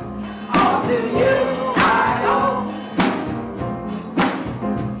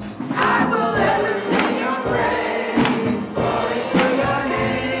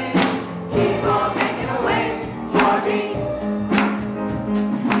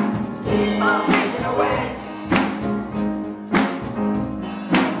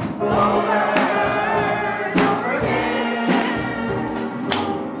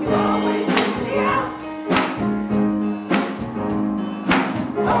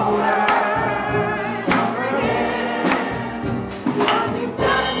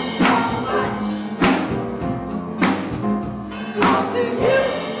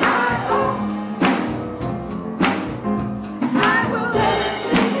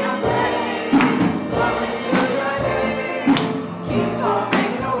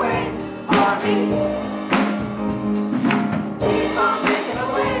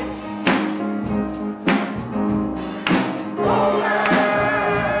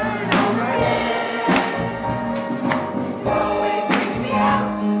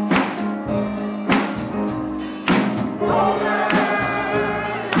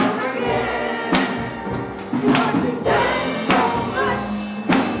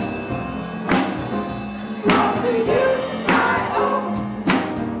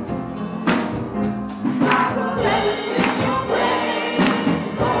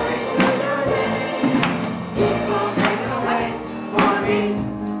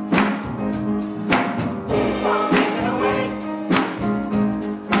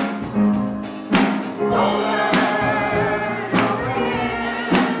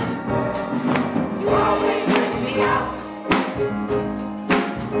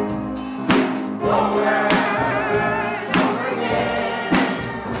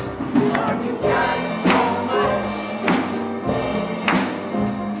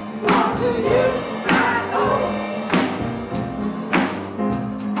you I owe.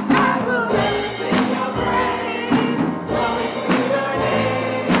 I will live in your praise, glory to your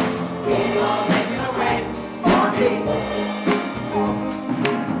name. Keep on making a way for me.